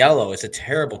 Blue and yellow is a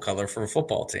terrible color for a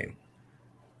football team.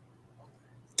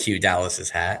 Cue Dallas's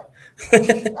hat.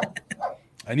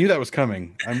 I knew that was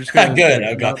coming. I'm just going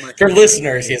to good. For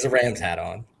listeners, he has a Rams hat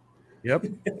on. Yep.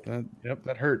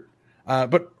 That hurt.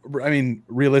 But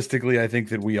realistically, I think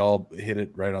that we all hit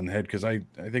it right on the head because I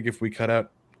think if we cut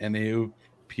out NAU,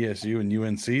 PSU, and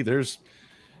UNC, there's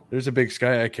a Big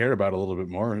Sky I care about a little bit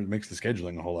more. It makes the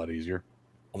scheduling a whole lot easier.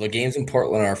 Well, the games in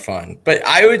Portland are fun, but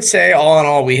I would say all in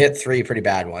all, we hit 3 pretty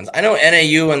bad ones. I know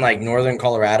NAU and Northern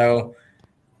Colorado,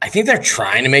 I think they're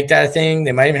trying to make that a thing.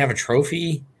 They might even have a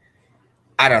trophy.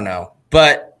 I don't know,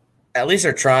 but at least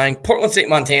they're trying. Portland State,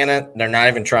 Montana, they're not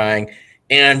even trying.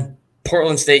 And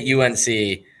Portland State,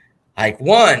 UNC,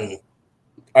 one,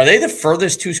 Are they the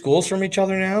furthest two schools from each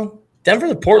other now? Denver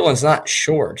to Portland's not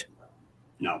short.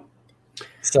 No.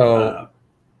 So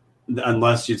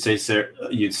unless you'd say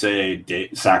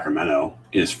Sacramento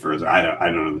is further. I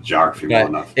don't know the geography well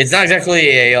enough. It's not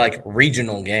exactly a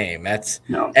regional game. That's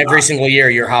every single year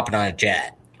you're hopping on a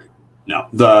jet. No.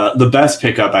 The best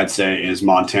pickup I'd say is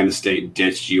Montana State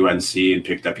ditched UNC and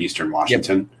picked up Eastern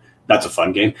Washington. Yep. That's a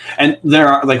fun game. And there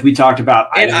are, like we talked about,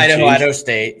 Idaho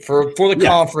State for the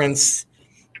conference.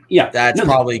 Yeah, that's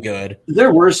probably good.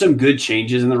 There were some good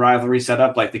changes in the rivalry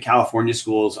setup. Like the California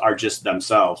schools are just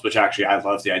themselves, which actually I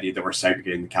love the idea that we're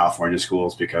segregating the California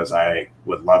schools because I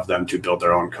would love them to build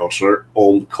their own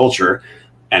culture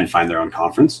and find their own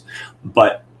conference.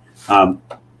 But I'm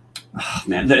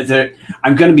going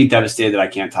to be devastated that I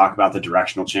can't talk about the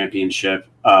directional championship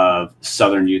of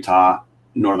Southern Utah,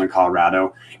 Northern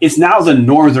Colorado. It's now the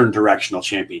Northern Directional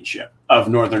Championship of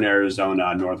Northern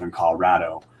Arizona, Northern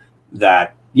Colorado.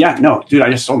 Yeah, no, dude, I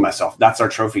just sold myself. That's our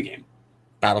trophy game.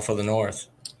 Battle for the North.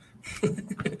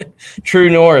 True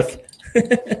North.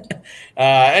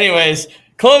 Anyways,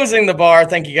 closing the bar.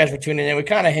 Thank you guys for tuning in. We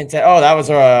kind of hinted. That was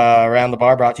Around the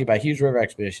Bar brought to you by Hughes River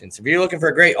Expeditions. If you're looking for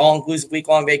a great all-inclusive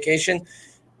week-long vacation,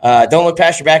 don't look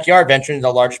past your backyard. Venture into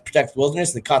the largest protected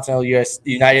wilderness in the continental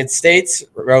United States,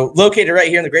 located right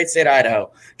here in the great state of Idaho.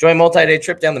 Join a multi-day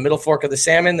trip down the Middle Fork of the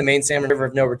Salmon, the main Salmon River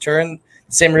of no return,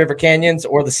 Salmon River Canyons,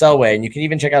 or the Selway. And you can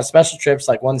even check out special trips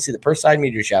like one to see the Perside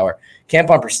meteor shower, camp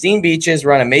on pristine beaches,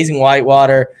 run amazing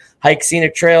whitewater, hike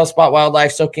scenic trails, spot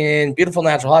wildlife, soak in beautiful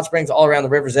natural hot springs all around the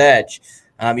river's edge.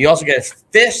 You also get to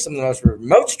fish some of the most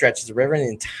remote stretches of the river in the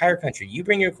entire country. You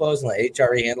bring your clothes and let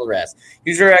HRE handle the rest.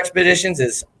 Hughes River Expeditions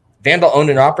is Vandal owned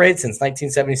and operated since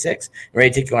 1976 and ready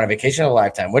to take you on a vacation of a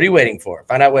lifetime. What are you waiting for?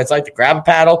 Find out what it's like to grab a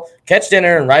paddle, catch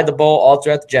dinner, and ride the bull all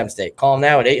throughout the Gem State. Call them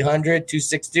now at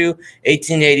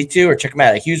 800-262-1882 or check them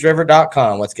out at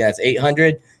hughesriver.com. Once again, that's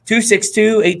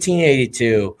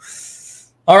 800-262-1882.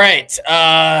 All right.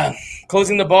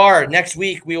 Closing the bar. Next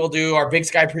week, we will do our Big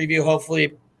Sky preview.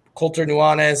 Hopefully, Coulter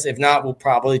Nuanez. If not, we'll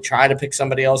probably try to pick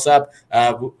somebody else up.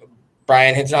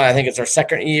 Brian hits on, I think it's our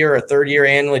second year or third year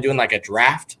annually doing like a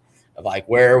draft of like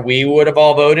where we would have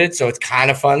all voted. So it's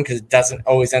kind of fun because it doesn't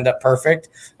always end up perfect.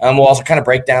 We'll also kind of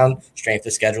break down strength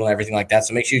of schedule and everything like that.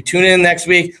 So make sure you tune in next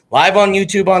week, live on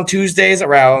YouTube on Tuesdays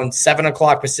around 7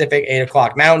 o'clock Pacific, 8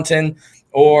 o'clock Mountain,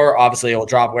 or obviously it'll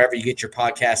drop wherever you get your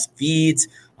podcast feeds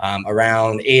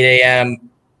around 8 a.m.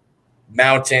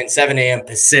 Mountain, 7 a.m.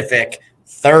 Pacific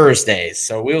Thursdays.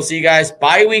 So we will see you guys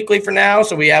bi-weekly for now.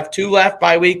 So we have 2 left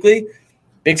bi-weekly.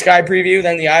 Big Sky preview,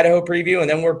 then the Idaho preview, and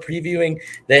then we're previewing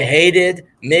the hated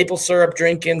maple syrup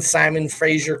drinking Simon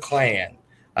Fraser clan.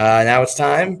 Now it's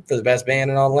time for the best band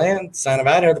in all the land, Sign of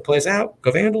Idaho, to play us out. Go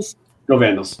Vandals. Go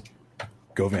Vandals.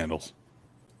 Go Vandals.